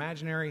argument for the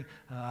imaginary,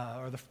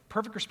 or the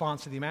perfect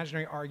response to the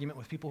imaginary argument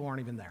with people who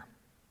aren't even there.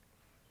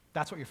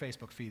 That's what your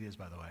Facebook feed is,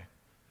 by the way.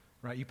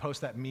 Right? You post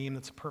that meme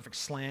that's a perfect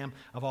slam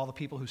of all the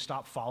people who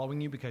stopped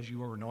following you because you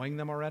were annoying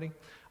them already.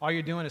 All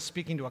you're doing is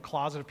speaking to a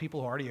closet of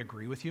people who already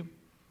agree with you. And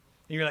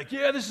you're like,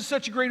 yeah, this is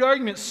such a great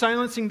argument,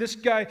 silencing this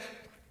guy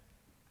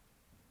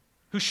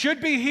who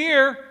should be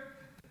here.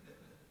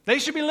 They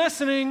should be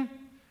listening,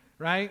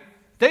 right?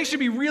 They should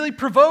be really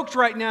provoked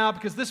right now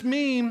because this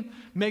meme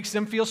makes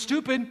them feel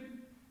stupid.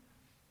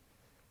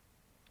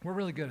 We're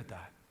really good at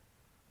that.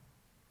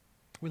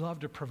 We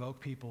love to provoke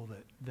people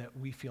that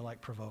we feel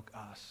like provoke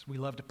us. We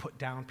love to put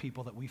down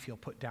people that we feel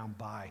put down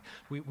by.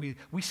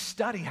 We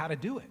study how to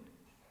do it.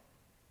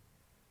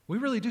 We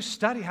really do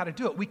study how to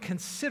do it. We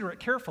consider it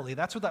carefully.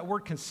 That's what that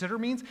word consider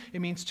means. It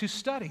means to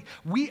study.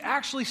 We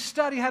actually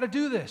study how to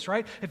do this,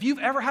 right? If you've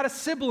ever had a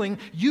sibling,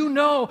 you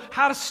know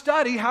how to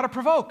study how to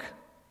provoke.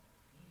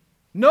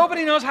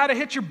 Nobody knows how to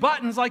hit your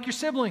buttons like your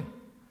sibling,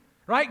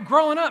 right?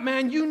 Growing up,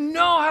 man, you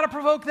know how to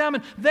provoke them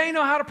and they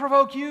know how to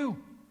provoke you.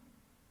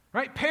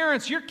 Right?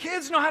 Parents, your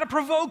kids know how to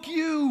provoke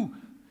you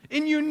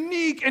in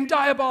unique and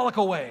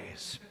diabolical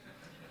ways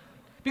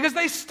because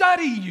they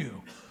study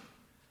you.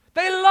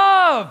 They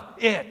love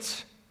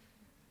it.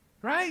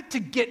 Right? To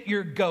get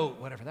your goat,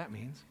 whatever that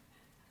means.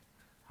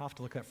 I'll have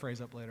to look that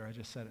phrase up later. I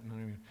just said it.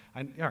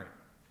 All right.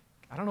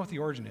 I don't know what the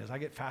origin is. I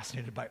get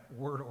fascinated by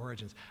word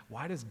origins.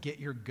 Why does get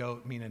your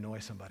goat mean annoy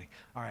somebody?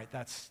 All right,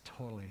 that's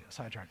totally a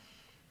sidetrack.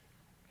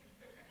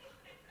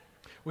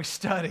 We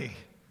study.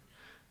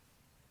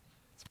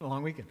 It's been a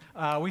long weekend.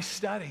 We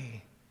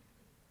study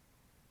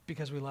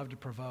because we love to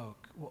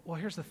provoke. Well,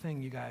 here's the thing,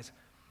 you guys.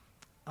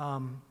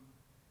 The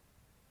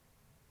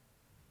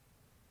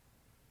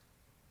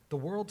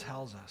world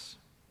tells us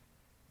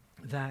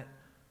that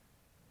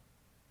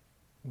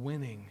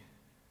winning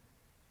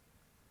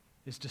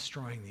is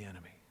destroying the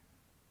enemy.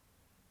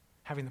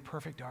 Having the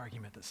perfect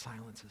argument that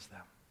silences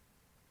them.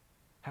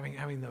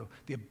 Having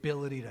the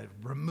ability to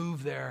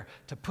remove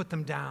to put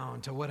them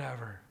down, to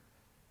whatever.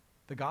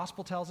 The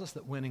gospel tells us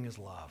that winning is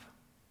love.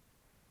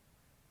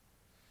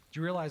 Do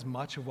you realize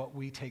much of what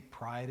we take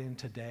pride in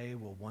today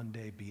will one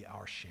day be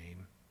our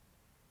shame?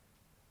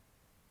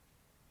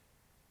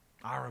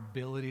 Our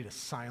ability to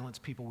silence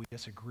people we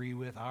disagree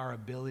with, our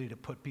ability to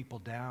put people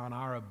down,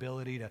 our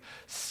ability to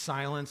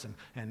silence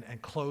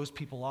and close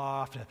people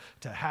off,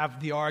 to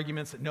have the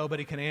arguments that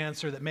nobody can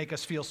answer that make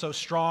us feel so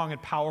strong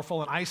and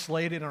powerful and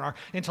isolated in our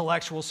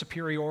intellectual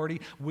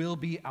superiority will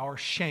be our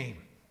shame.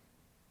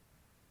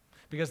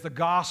 Because the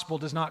gospel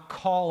does not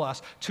call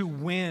us to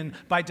win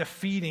by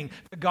defeating.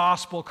 The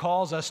gospel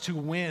calls us to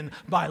win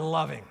by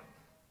loving.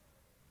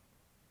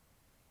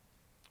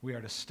 We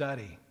are to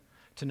study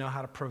to know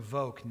how to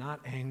provoke,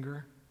 not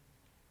anger,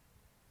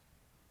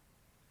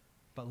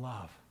 but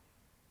love.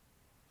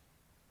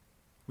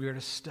 We are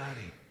to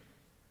study.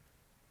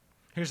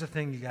 Here's the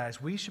thing, you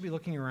guys. We should be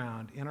looking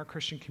around in our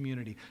Christian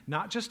community,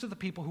 not just to the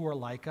people who are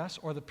like us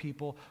or the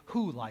people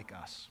who like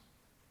us,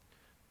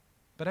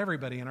 but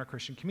everybody in our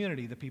Christian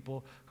community, the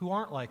people who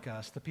aren't like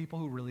us, the people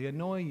who really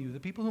annoy you,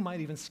 the people who might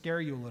even scare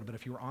you a little bit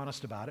if you were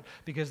honest about it,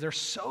 because they're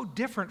so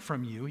different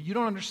from you, you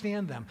don't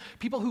understand them.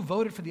 People who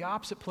voted for the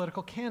opposite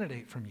political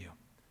candidate from you.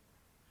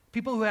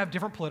 People who have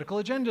different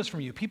political agendas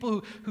from you.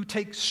 People who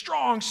take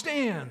strong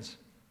stands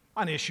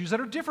on issues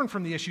that are different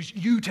from the issues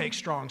you take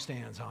strong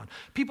stands on.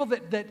 People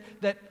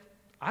that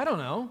I don't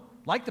know,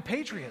 like the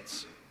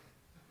Patriots.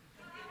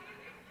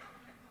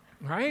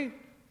 Right?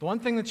 The one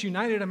thing that's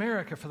united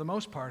America for the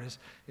most part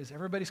is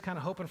everybody's kind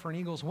of hoping for an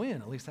Eagles win.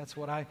 At least that's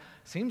what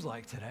seems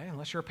like today,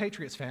 unless you're a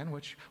Patriots fan,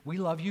 which we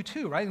love you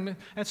too, right?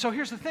 And so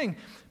here's the thing.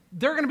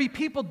 There are going to be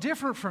people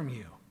different from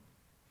you.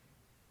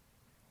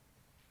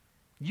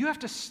 You have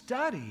to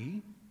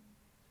study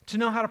to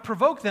know how to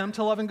provoke them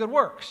to love and good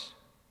works.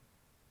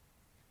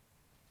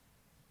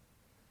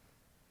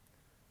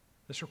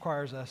 This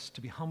requires us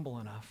to be humble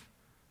enough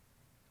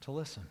to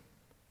listen.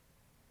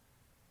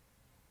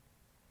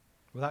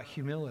 Without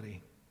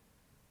humility,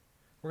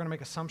 we're going to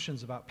make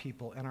assumptions about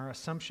people, and our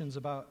assumptions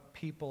about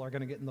people are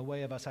going to get in the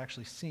way of us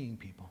actually seeing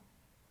people.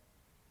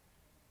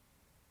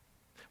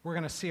 We're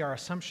going to see our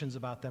assumptions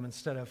about them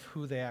instead of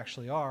who they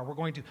actually are. We're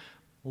going to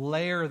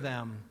layer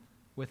them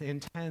with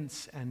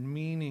intents and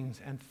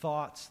meanings and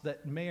thoughts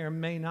that may or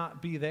may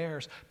not be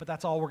theirs, but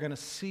that's all we're going to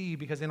see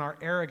because in our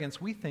arrogance,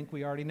 we think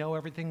we already know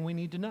everything we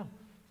need to know.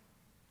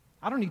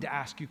 I don't need to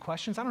ask you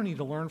questions. I don't need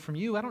to learn from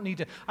you. I don't need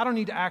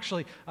to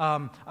actually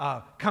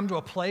come to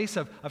a place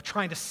of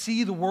trying to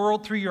see the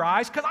world through your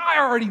eyes because I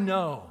already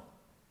know,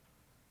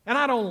 and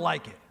I don't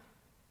like it.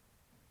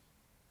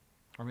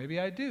 Or maybe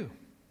I do.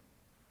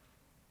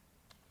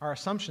 Our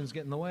assumptions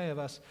get in the way of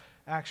us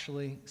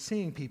actually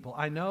seeing people.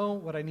 I know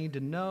what I need to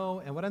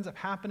know, and what ends up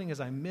happening is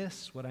I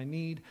miss what I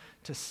need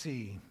to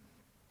see.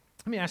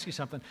 Let me ask you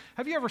something.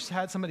 Have you ever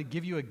had somebody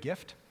give you a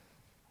gift,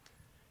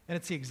 and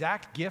it's the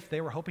exact gift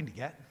they were hoping to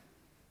get?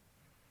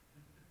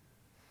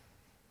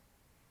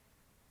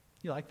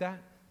 You like that?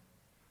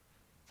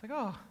 It's like,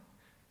 oh,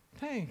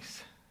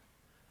 thanks.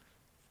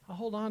 I'll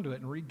hold on to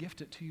it and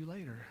re-gift it to you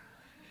later.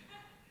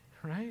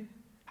 Right?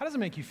 How does it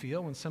make you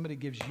feel when somebody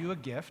gives you a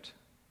gift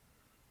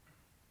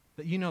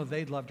that you know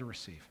they'd love to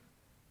receive?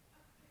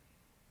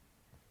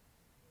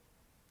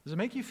 Does it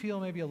make you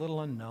feel maybe a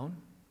little unknown?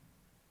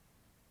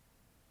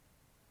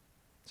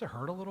 Does it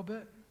hurt a little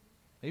bit?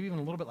 Maybe even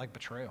a little bit like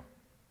betrayal.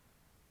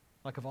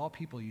 Like, of all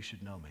people, you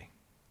should know me.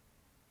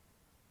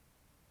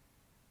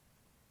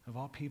 Of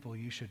all people,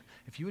 you should,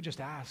 if you would just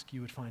ask,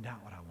 you would find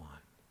out what I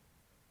want.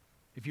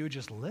 If you would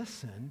just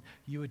listen,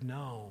 you would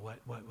know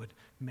what would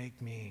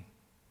make me.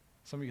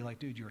 Some of you are like,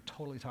 dude, you were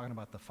totally talking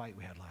about the fight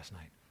we had last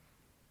night.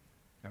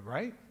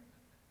 Right?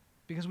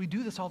 Because we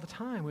do this all the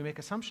time. We make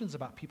assumptions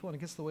about people, and it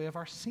gets in the way of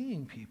our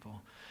seeing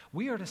people.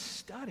 We are to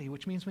study,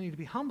 which means we need to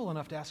be humble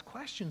enough to ask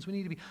questions. We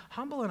need to be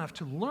humble enough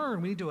to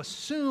learn. We need to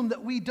assume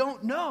that we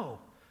don't know.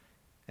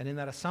 And in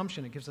that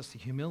assumption, it gives us the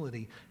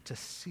humility to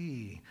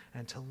see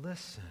and to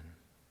listen.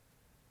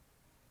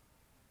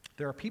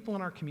 There are people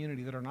in our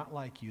community that are not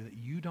like you, that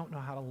you don't know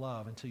how to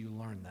love until you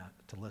learn that,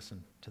 to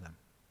listen to them.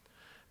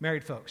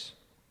 Married folks,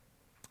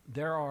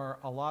 there are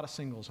a lot of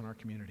singles in our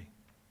community.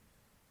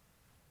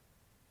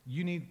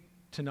 You need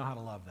to know how to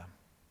love them.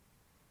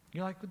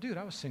 You're like, well, dude,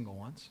 I was single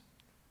once.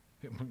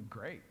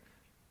 Great.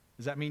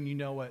 Does that mean you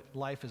know what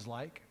life is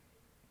like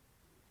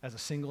as a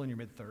single in your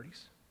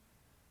mid-30s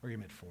or your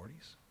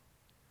mid-40s?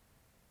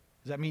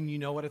 Does that mean you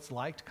know what it's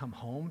like to come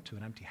home to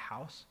an empty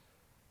house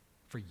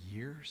for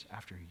years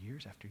after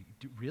years after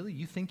years? Really?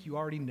 You think you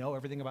already know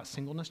everything about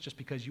singleness just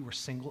because you were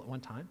single at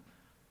one time?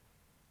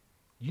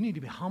 You need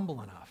to be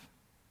humble enough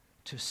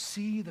to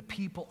see the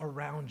people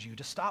around you,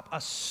 to stop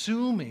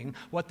assuming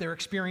what their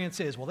experience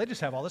is. Well, they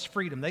just have all this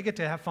freedom. They get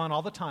to have fun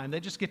all the time.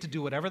 They just get to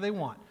do whatever they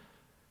want.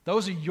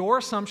 Those are your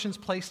assumptions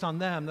placed on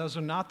them. Those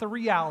are not the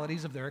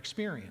realities of their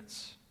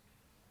experience.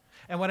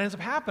 And what ends up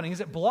happening is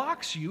it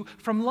blocks you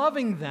from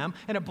loving them,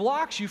 and it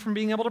blocks you from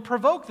being able to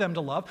provoke them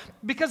to love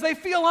because they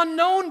feel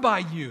unknown by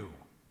you.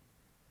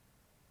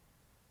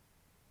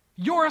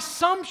 Your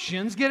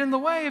assumptions get in the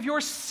way of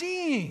your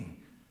seeing.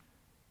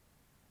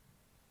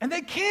 And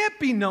they can't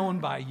be known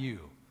by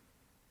you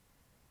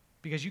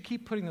because you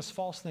keep putting this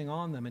false thing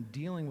on them and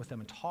dealing with them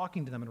and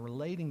talking to them and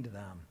relating to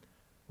them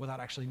without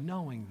actually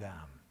knowing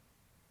them.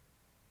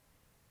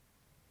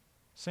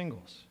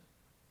 Singles,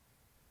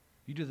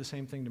 you do the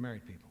same thing to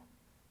married people.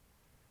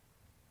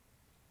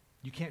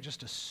 You can't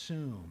just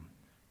assume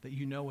that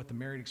you know what the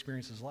married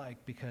experience is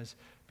like because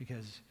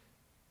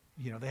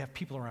you know, they have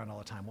people around all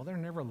the time. Well, they're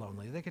never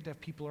lonely. They get to have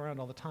people around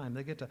all the time.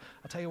 They get to,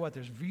 I'll tell you what,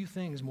 there's few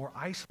things more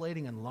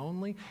isolating and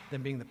lonely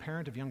than being the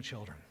parent of young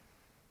children.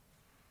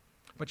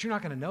 But you're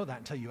not going to know that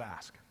until you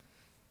ask.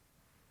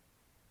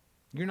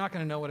 You're not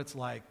going to know what it's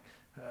like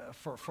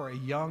for a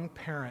young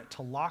parent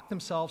to lock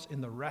themselves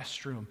in the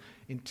restroom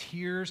in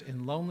tears,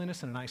 in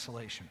loneliness, and in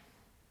isolation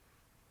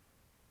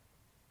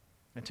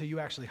until you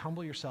actually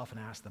humble yourself and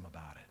ask them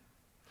about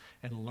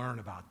it and learn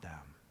about them.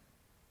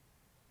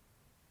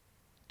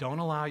 Don't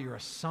allow your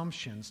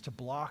assumptions to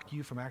block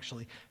you from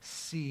actually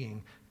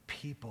seeing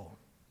people.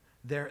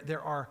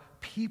 There are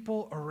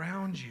people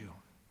around you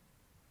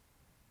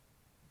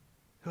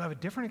who have a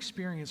different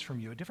experience from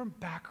you, a different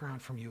background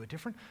from you,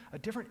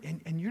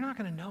 and you're not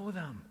going to know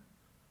them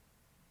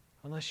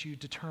unless you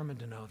determine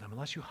to know them,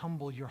 unless you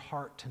humble your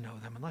heart to know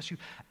them, unless you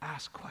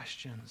ask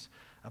questions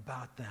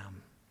about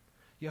them.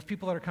 You have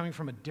people that are coming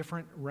from a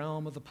different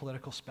realm of the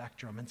political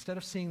spectrum. Instead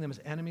of seeing them as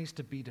enemies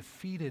to be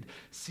defeated,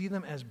 see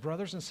them as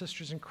brothers and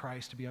sisters in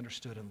Christ to be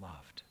understood and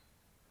loved.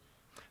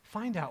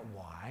 Find out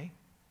why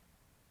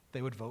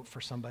they would vote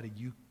for somebody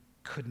you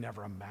could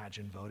never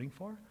imagine voting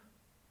for.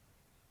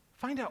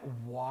 Find out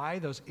why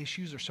those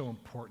issues are so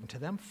important to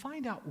them.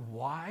 Find out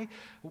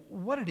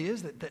what it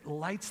is that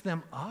lights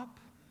them up.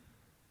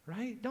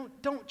 right?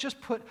 Don't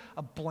just put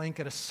a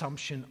blanket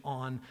assumption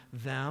on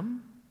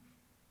them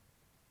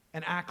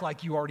and act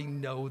like you already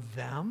know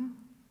them.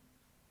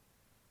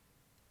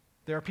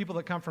 There are people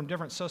that come from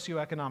different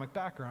socioeconomic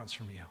backgrounds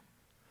from you.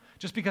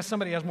 Just because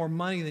somebody has more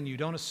money than you,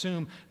 don't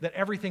assume that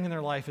everything in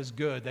their life is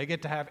good. They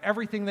get to have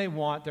everything they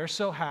want. They're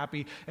so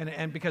happy,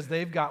 and because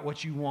they've got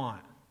what you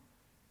want.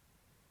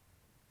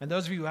 And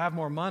those of you who have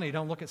more money,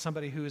 don't look at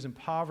somebody who is in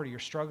poverty or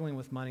struggling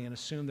with money and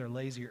assume they're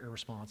lazy or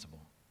irresponsible.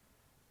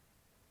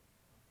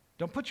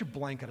 Don't put your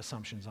blanket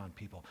assumptions on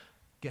people.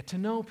 Get to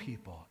know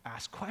people.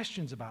 Ask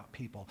questions about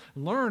people.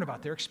 Learn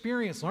about their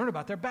experience. Learn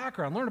about their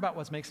background. Learn about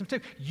what makes them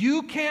tick.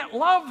 You can't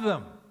love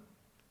them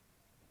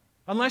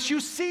unless you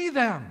see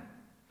them.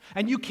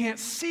 And you can't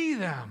see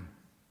them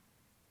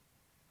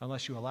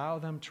unless you allow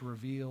them to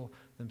reveal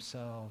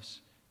themselves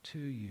to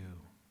you.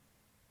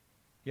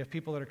 You have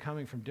people that are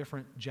coming from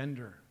different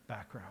gender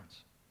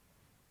backgrounds.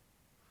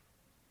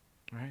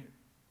 Right?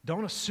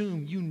 Don't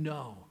assume you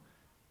know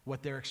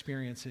what their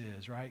experience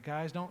is, right?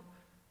 Guys, don't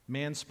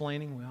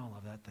mansplaining. We all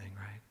love that thing,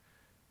 right?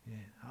 Yeah.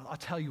 I'll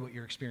tell you what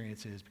your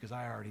experience is because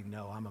I already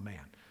know. I'm a man.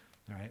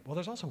 All right? Well,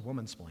 there's also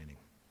womansplaining.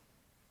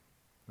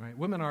 Right?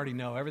 Women already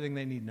know everything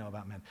they need to know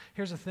about men.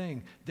 Here's the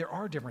thing. There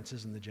are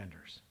differences in the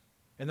genders.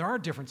 And there are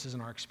differences in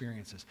our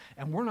experiences.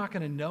 And we're not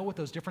going to know what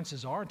those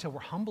differences are until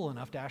we're humble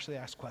enough to actually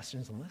ask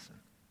questions and listen.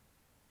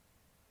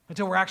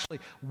 Until we're actually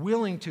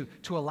willing to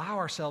allow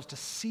ourselves to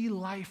see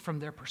life from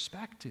their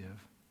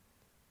perspective,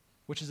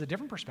 which is a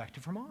different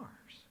perspective from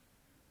ours.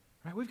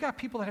 Right? We've got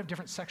people that have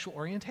different sexual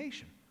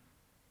orientation.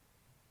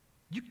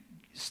 You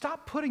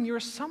stop putting your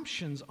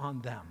assumptions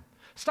on them.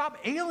 Stop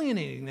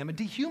alienating them and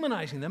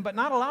dehumanizing them, but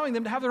not allowing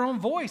them to have their own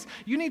voice.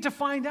 You need to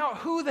find out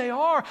who they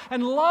are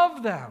and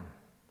love them.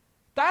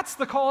 That's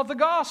the call of the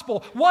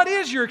gospel. What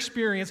is your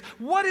experience?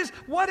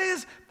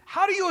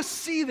 How do you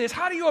see this?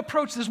 How do you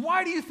approach this?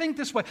 Why do you think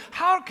this way?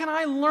 How can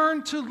I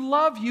learn to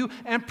love you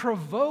and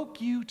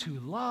provoke you to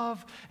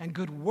love and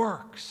good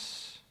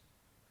works?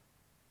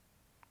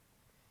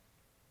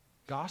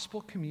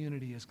 Gospel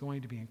community is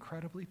going to be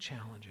incredibly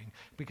challenging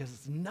because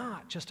it's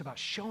not just about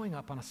showing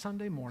up on a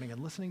Sunday morning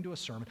and listening to a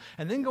sermon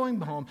and then going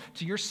home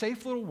to your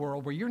safe little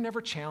world where you're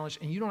never challenged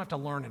and you don't have to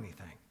learn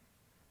anything.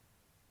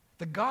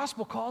 The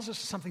gospel calls us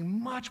to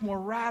something much more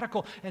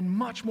radical and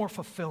much more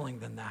fulfilling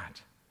than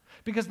that.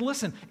 Because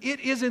listen, it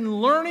is in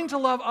learning to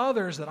love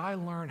others that I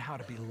learn how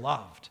to be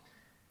loved.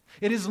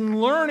 It is in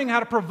learning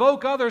how to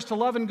provoke others to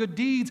love and good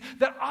deeds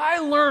that I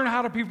learn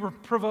how to be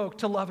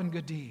provoked to love and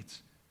good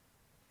deeds.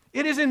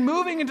 It is in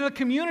moving into the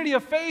community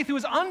of faith who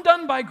is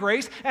undone by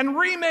grace and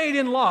remade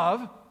in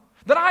love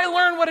that I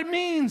learn what it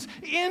means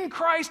in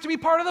Christ to be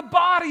part of the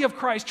body of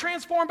Christ,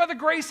 transformed by the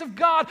grace of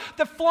God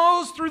that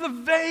flows through the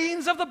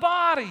veins of the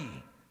body.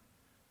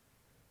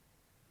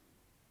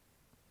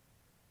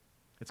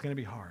 It's going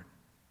to be hard,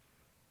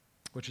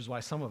 which is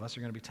why some of us are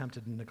going to be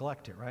tempted to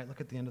neglect it, right?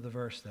 Look at the end of the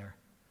verse there.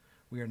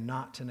 We are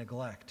not to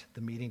neglect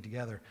the meeting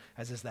together,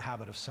 as is the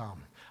habit of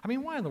some. I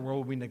mean, why in the world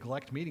would we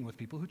neglect meeting with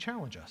people who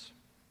challenge us?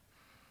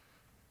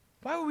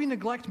 Why would we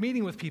neglect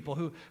meeting with people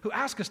who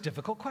ask us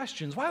difficult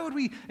questions? Why would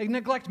we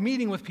neglect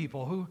meeting with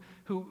people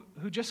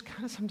who just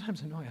kind of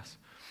sometimes annoy us?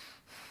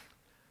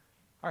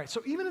 All right,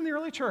 so even in the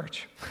early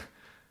church,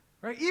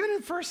 right, even in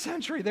the first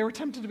century, they were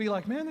tempted to be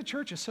like, man, the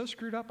church is so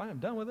screwed up, I am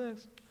done with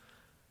this.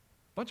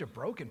 Bunch of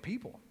broken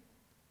people.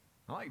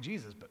 I like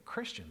Jesus, but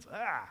Christians,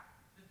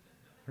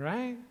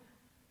 right?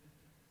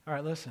 All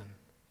right, listen.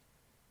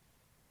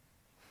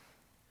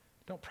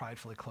 Don't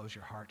pridefully close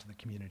your heart to the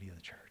community of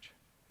the church.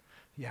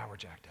 Yeah, we're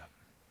jacked up.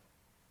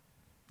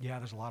 Yeah,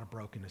 there's a lot of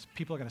brokenness.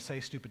 People are going to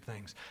say stupid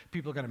things.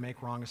 People are going to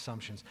make wrong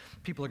assumptions.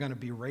 People are going to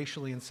be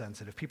racially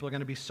insensitive. People are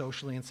going to be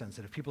socially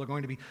insensitive. They're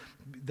going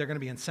to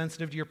be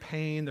insensitive to your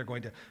pain.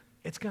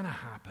 It's going to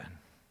happen.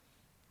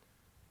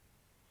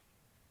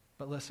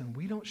 But listen,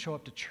 we don't show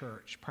up to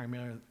church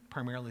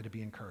primarily to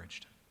be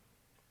encouraged.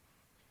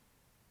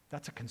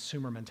 That's a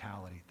consumer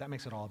mentality. That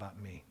makes it all about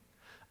me.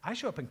 I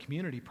show up in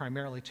community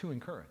primarily to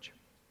encourage.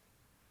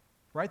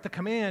 Right? The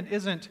command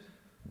isn't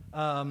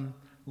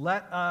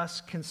let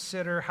us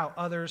consider how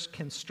others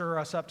can stir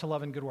us up to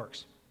love and good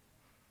works.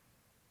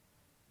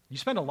 You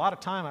spend a lot of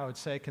time, I would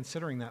say,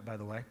 considering that, by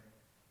the way.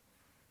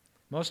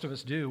 Most of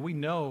us do. We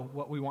know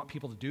what we want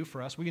people to do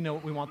for us. We know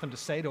what we want them to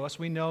say to us.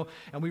 We know,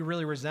 and we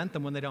really resent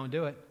them when they don't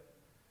do it.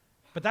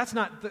 But that's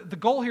not, the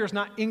goal here is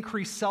not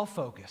increased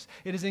self-focus.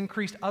 It is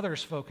increased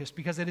others focus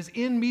because it is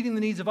in meeting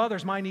the needs of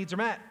others my needs are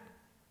met.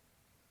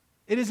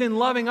 It is in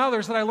loving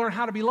others that I learn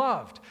how to be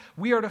loved.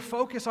 We are to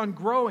focus on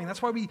growing.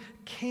 That's why we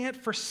can't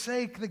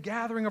forsake the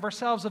gathering of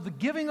ourselves, of the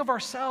giving of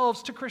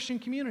ourselves to Christian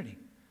community.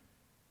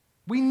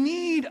 We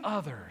need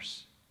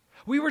others.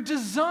 We were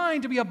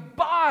designed to be a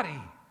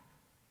body,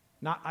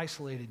 not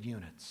isolated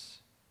units.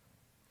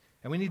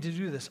 And we need to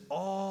do this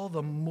all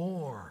the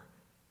more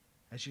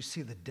as you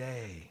see the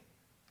day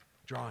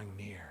drawing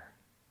near.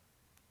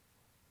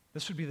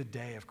 This would be the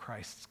day of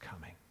Christ's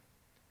coming.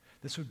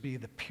 This would be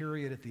the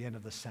period at the end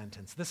of the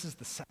sentence. This is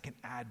the second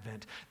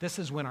advent. This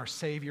is when our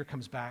Savior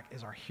comes back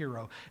as our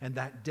hero. And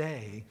that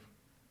day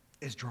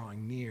is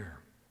drawing near.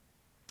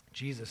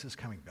 Jesus is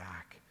coming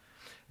back.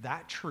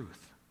 That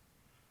truth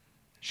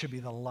should be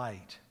the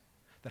light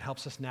that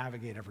helps us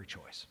navigate every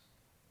choice.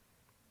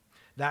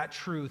 That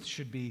truth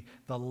should be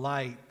the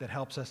light that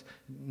helps us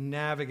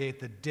navigate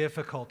the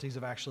difficulties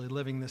of actually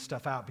living this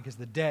stuff out, because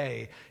the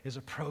day is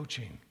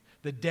approaching.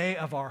 The day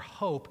of our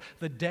hope,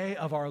 the day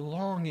of our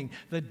longing,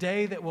 the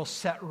day that will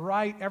set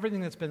right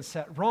everything that's been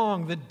set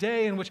wrong, the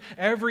day in which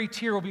every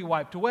tear will be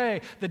wiped away,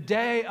 the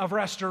day of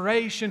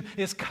restoration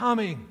is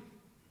coming.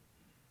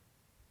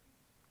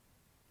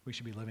 We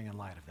should be living in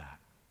light of that.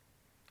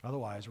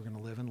 Otherwise, we're going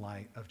to live in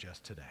light of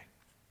just today,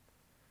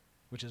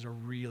 which is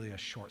really a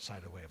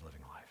short-sighted way of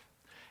living life.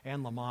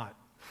 Anne Lamott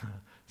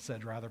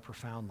said rather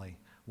profoundly,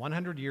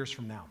 100 years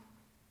from now,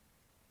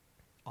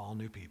 all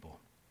new people.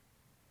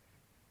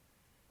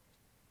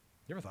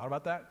 You ever thought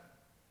about that?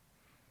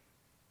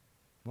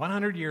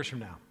 100 years from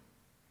now,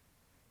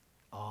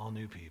 all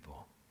new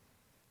people.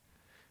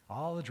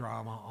 All the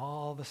drama,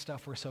 all the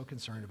stuff we're so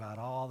concerned about,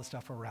 all the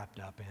stuff we're wrapped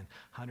up in,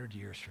 100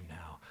 years from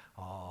now,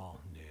 all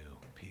new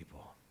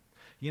people.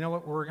 You know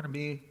what we're going to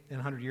be in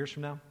 100 years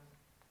from now?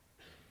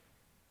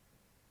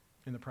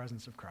 In the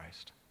presence of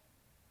Christ.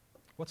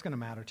 What's going to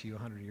matter to you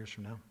 100 years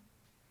from now?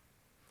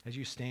 As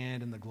you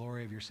stand in the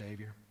glory of your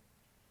Savior?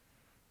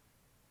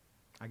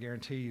 I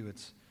guarantee you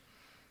it's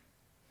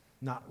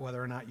not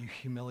whether or not you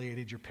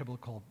humiliated your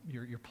political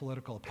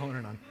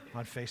opponent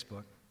on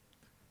Facebook.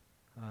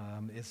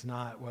 It's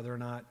not whether or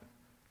not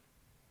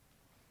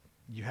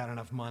you had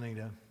enough money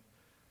to...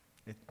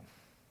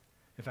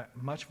 In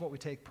fact, much of what we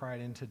take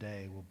pride in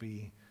today will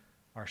be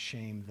our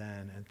shame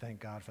then, and thank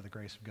God for the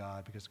grace of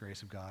God, because the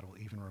grace of God will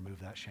even remove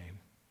that shame.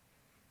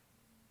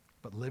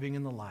 But living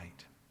in the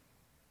light,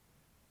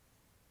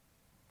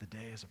 the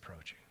day is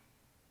approaching.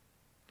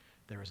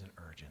 There is an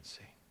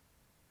urgency.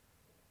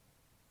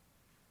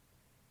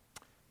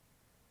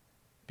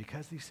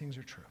 Because these things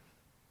are true,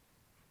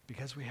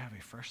 because we have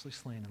a freshly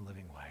slain and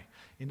living way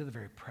into the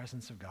very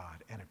presence of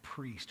God and a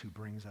priest who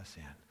brings us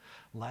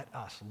in, let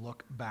us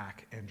look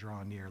back and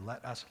draw near.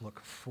 Let us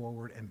look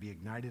forward and be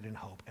ignited in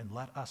hope. And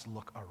let us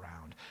look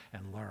around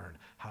and learn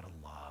how to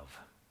love.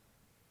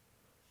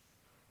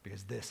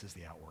 Because this is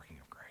the outworking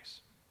of grace.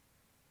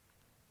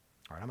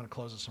 All right, I'm going to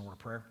close this in a word of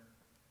prayer.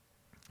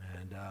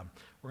 And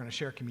we're going to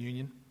share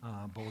communion,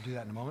 but we'll do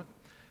that in a moment.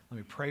 Let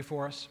me pray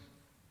for us,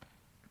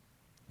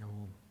 and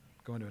we'll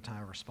go into a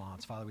time of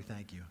response. Father, we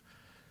thank you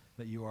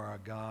that you are a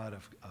God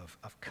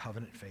of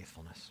covenant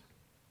faithfulness,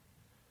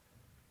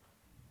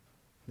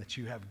 that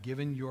you have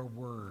given your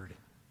word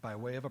by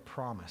way of a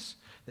promise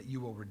that you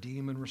will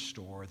redeem and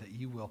restore, that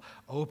you will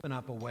open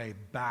up a way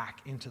back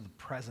into the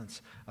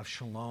presence of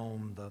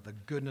shalom, the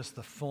goodness,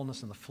 the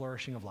fullness, and the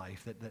flourishing of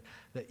life,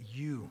 that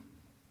you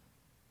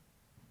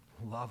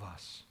love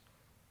us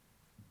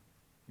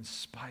in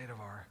spite of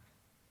our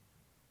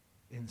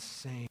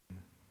insane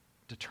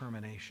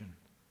determination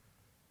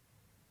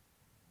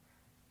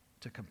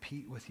to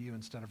compete with you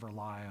instead of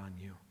rely on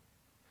you,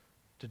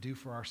 to do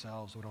for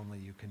ourselves what only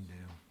you can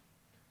do.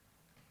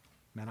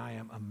 Man, I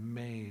am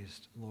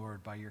amazed,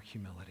 Lord, by your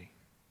humility,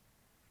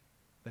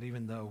 that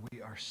even though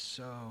we are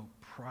so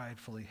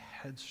pridefully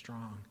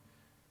headstrong,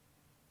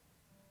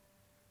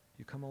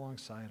 you come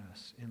alongside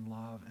us in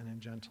love and in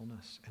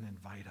gentleness and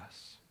invite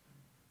us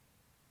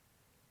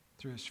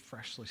through this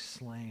freshly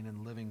slain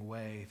and living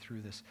way,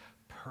 through this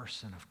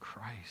person of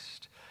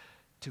Christ,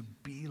 to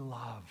be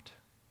loved,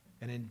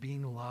 and in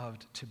being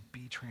loved, to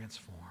be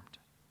transformed.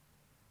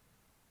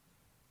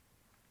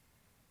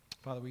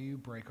 Father, will you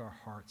break our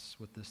hearts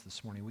with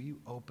this morning? Will you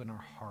open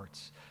our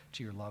hearts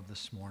to your love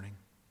this morning?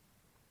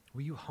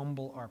 Will you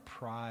humble our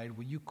pride?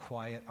 Will you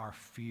quiet our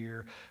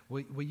fear?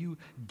 Will you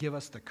give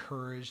us the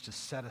courage to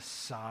set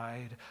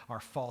aside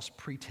our false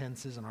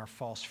pretenses and our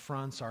false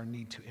fronts, our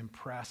need to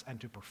impress and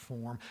to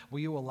perform? Will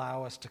you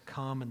allow us to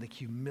come in the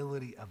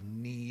humility of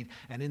need,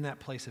 and in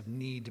that place of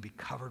need to be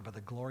covered by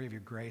the glory of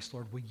your grace?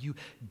 Lord, will you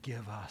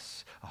give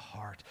us a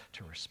heart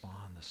to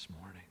respond this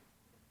morning?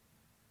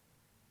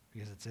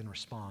 Because it's in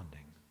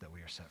responding that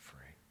we are set free.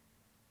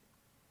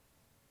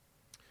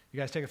 You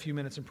guys take a few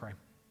minutes and pray.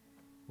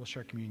 We'll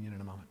share communion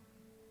in a moment.